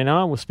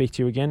FNR. We'll speak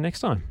to you again next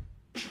time.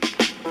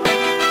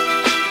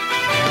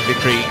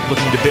 Victory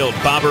looking to build.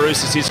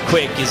 Barbarouses is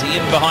quick. Is he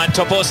in behind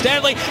Topo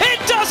Stanley?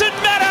 It doesn't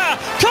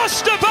matter!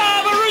 Costa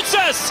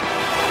Barbarouses!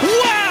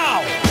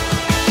 Wow!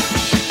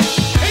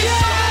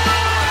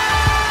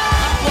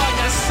 Like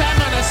a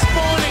salmon, a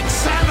spawning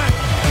salmon.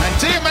 And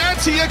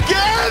Diamanti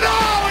again.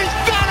 Oh, he's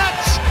done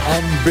it.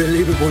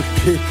 Unbelievable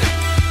kick.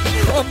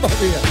 Mamma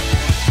mia.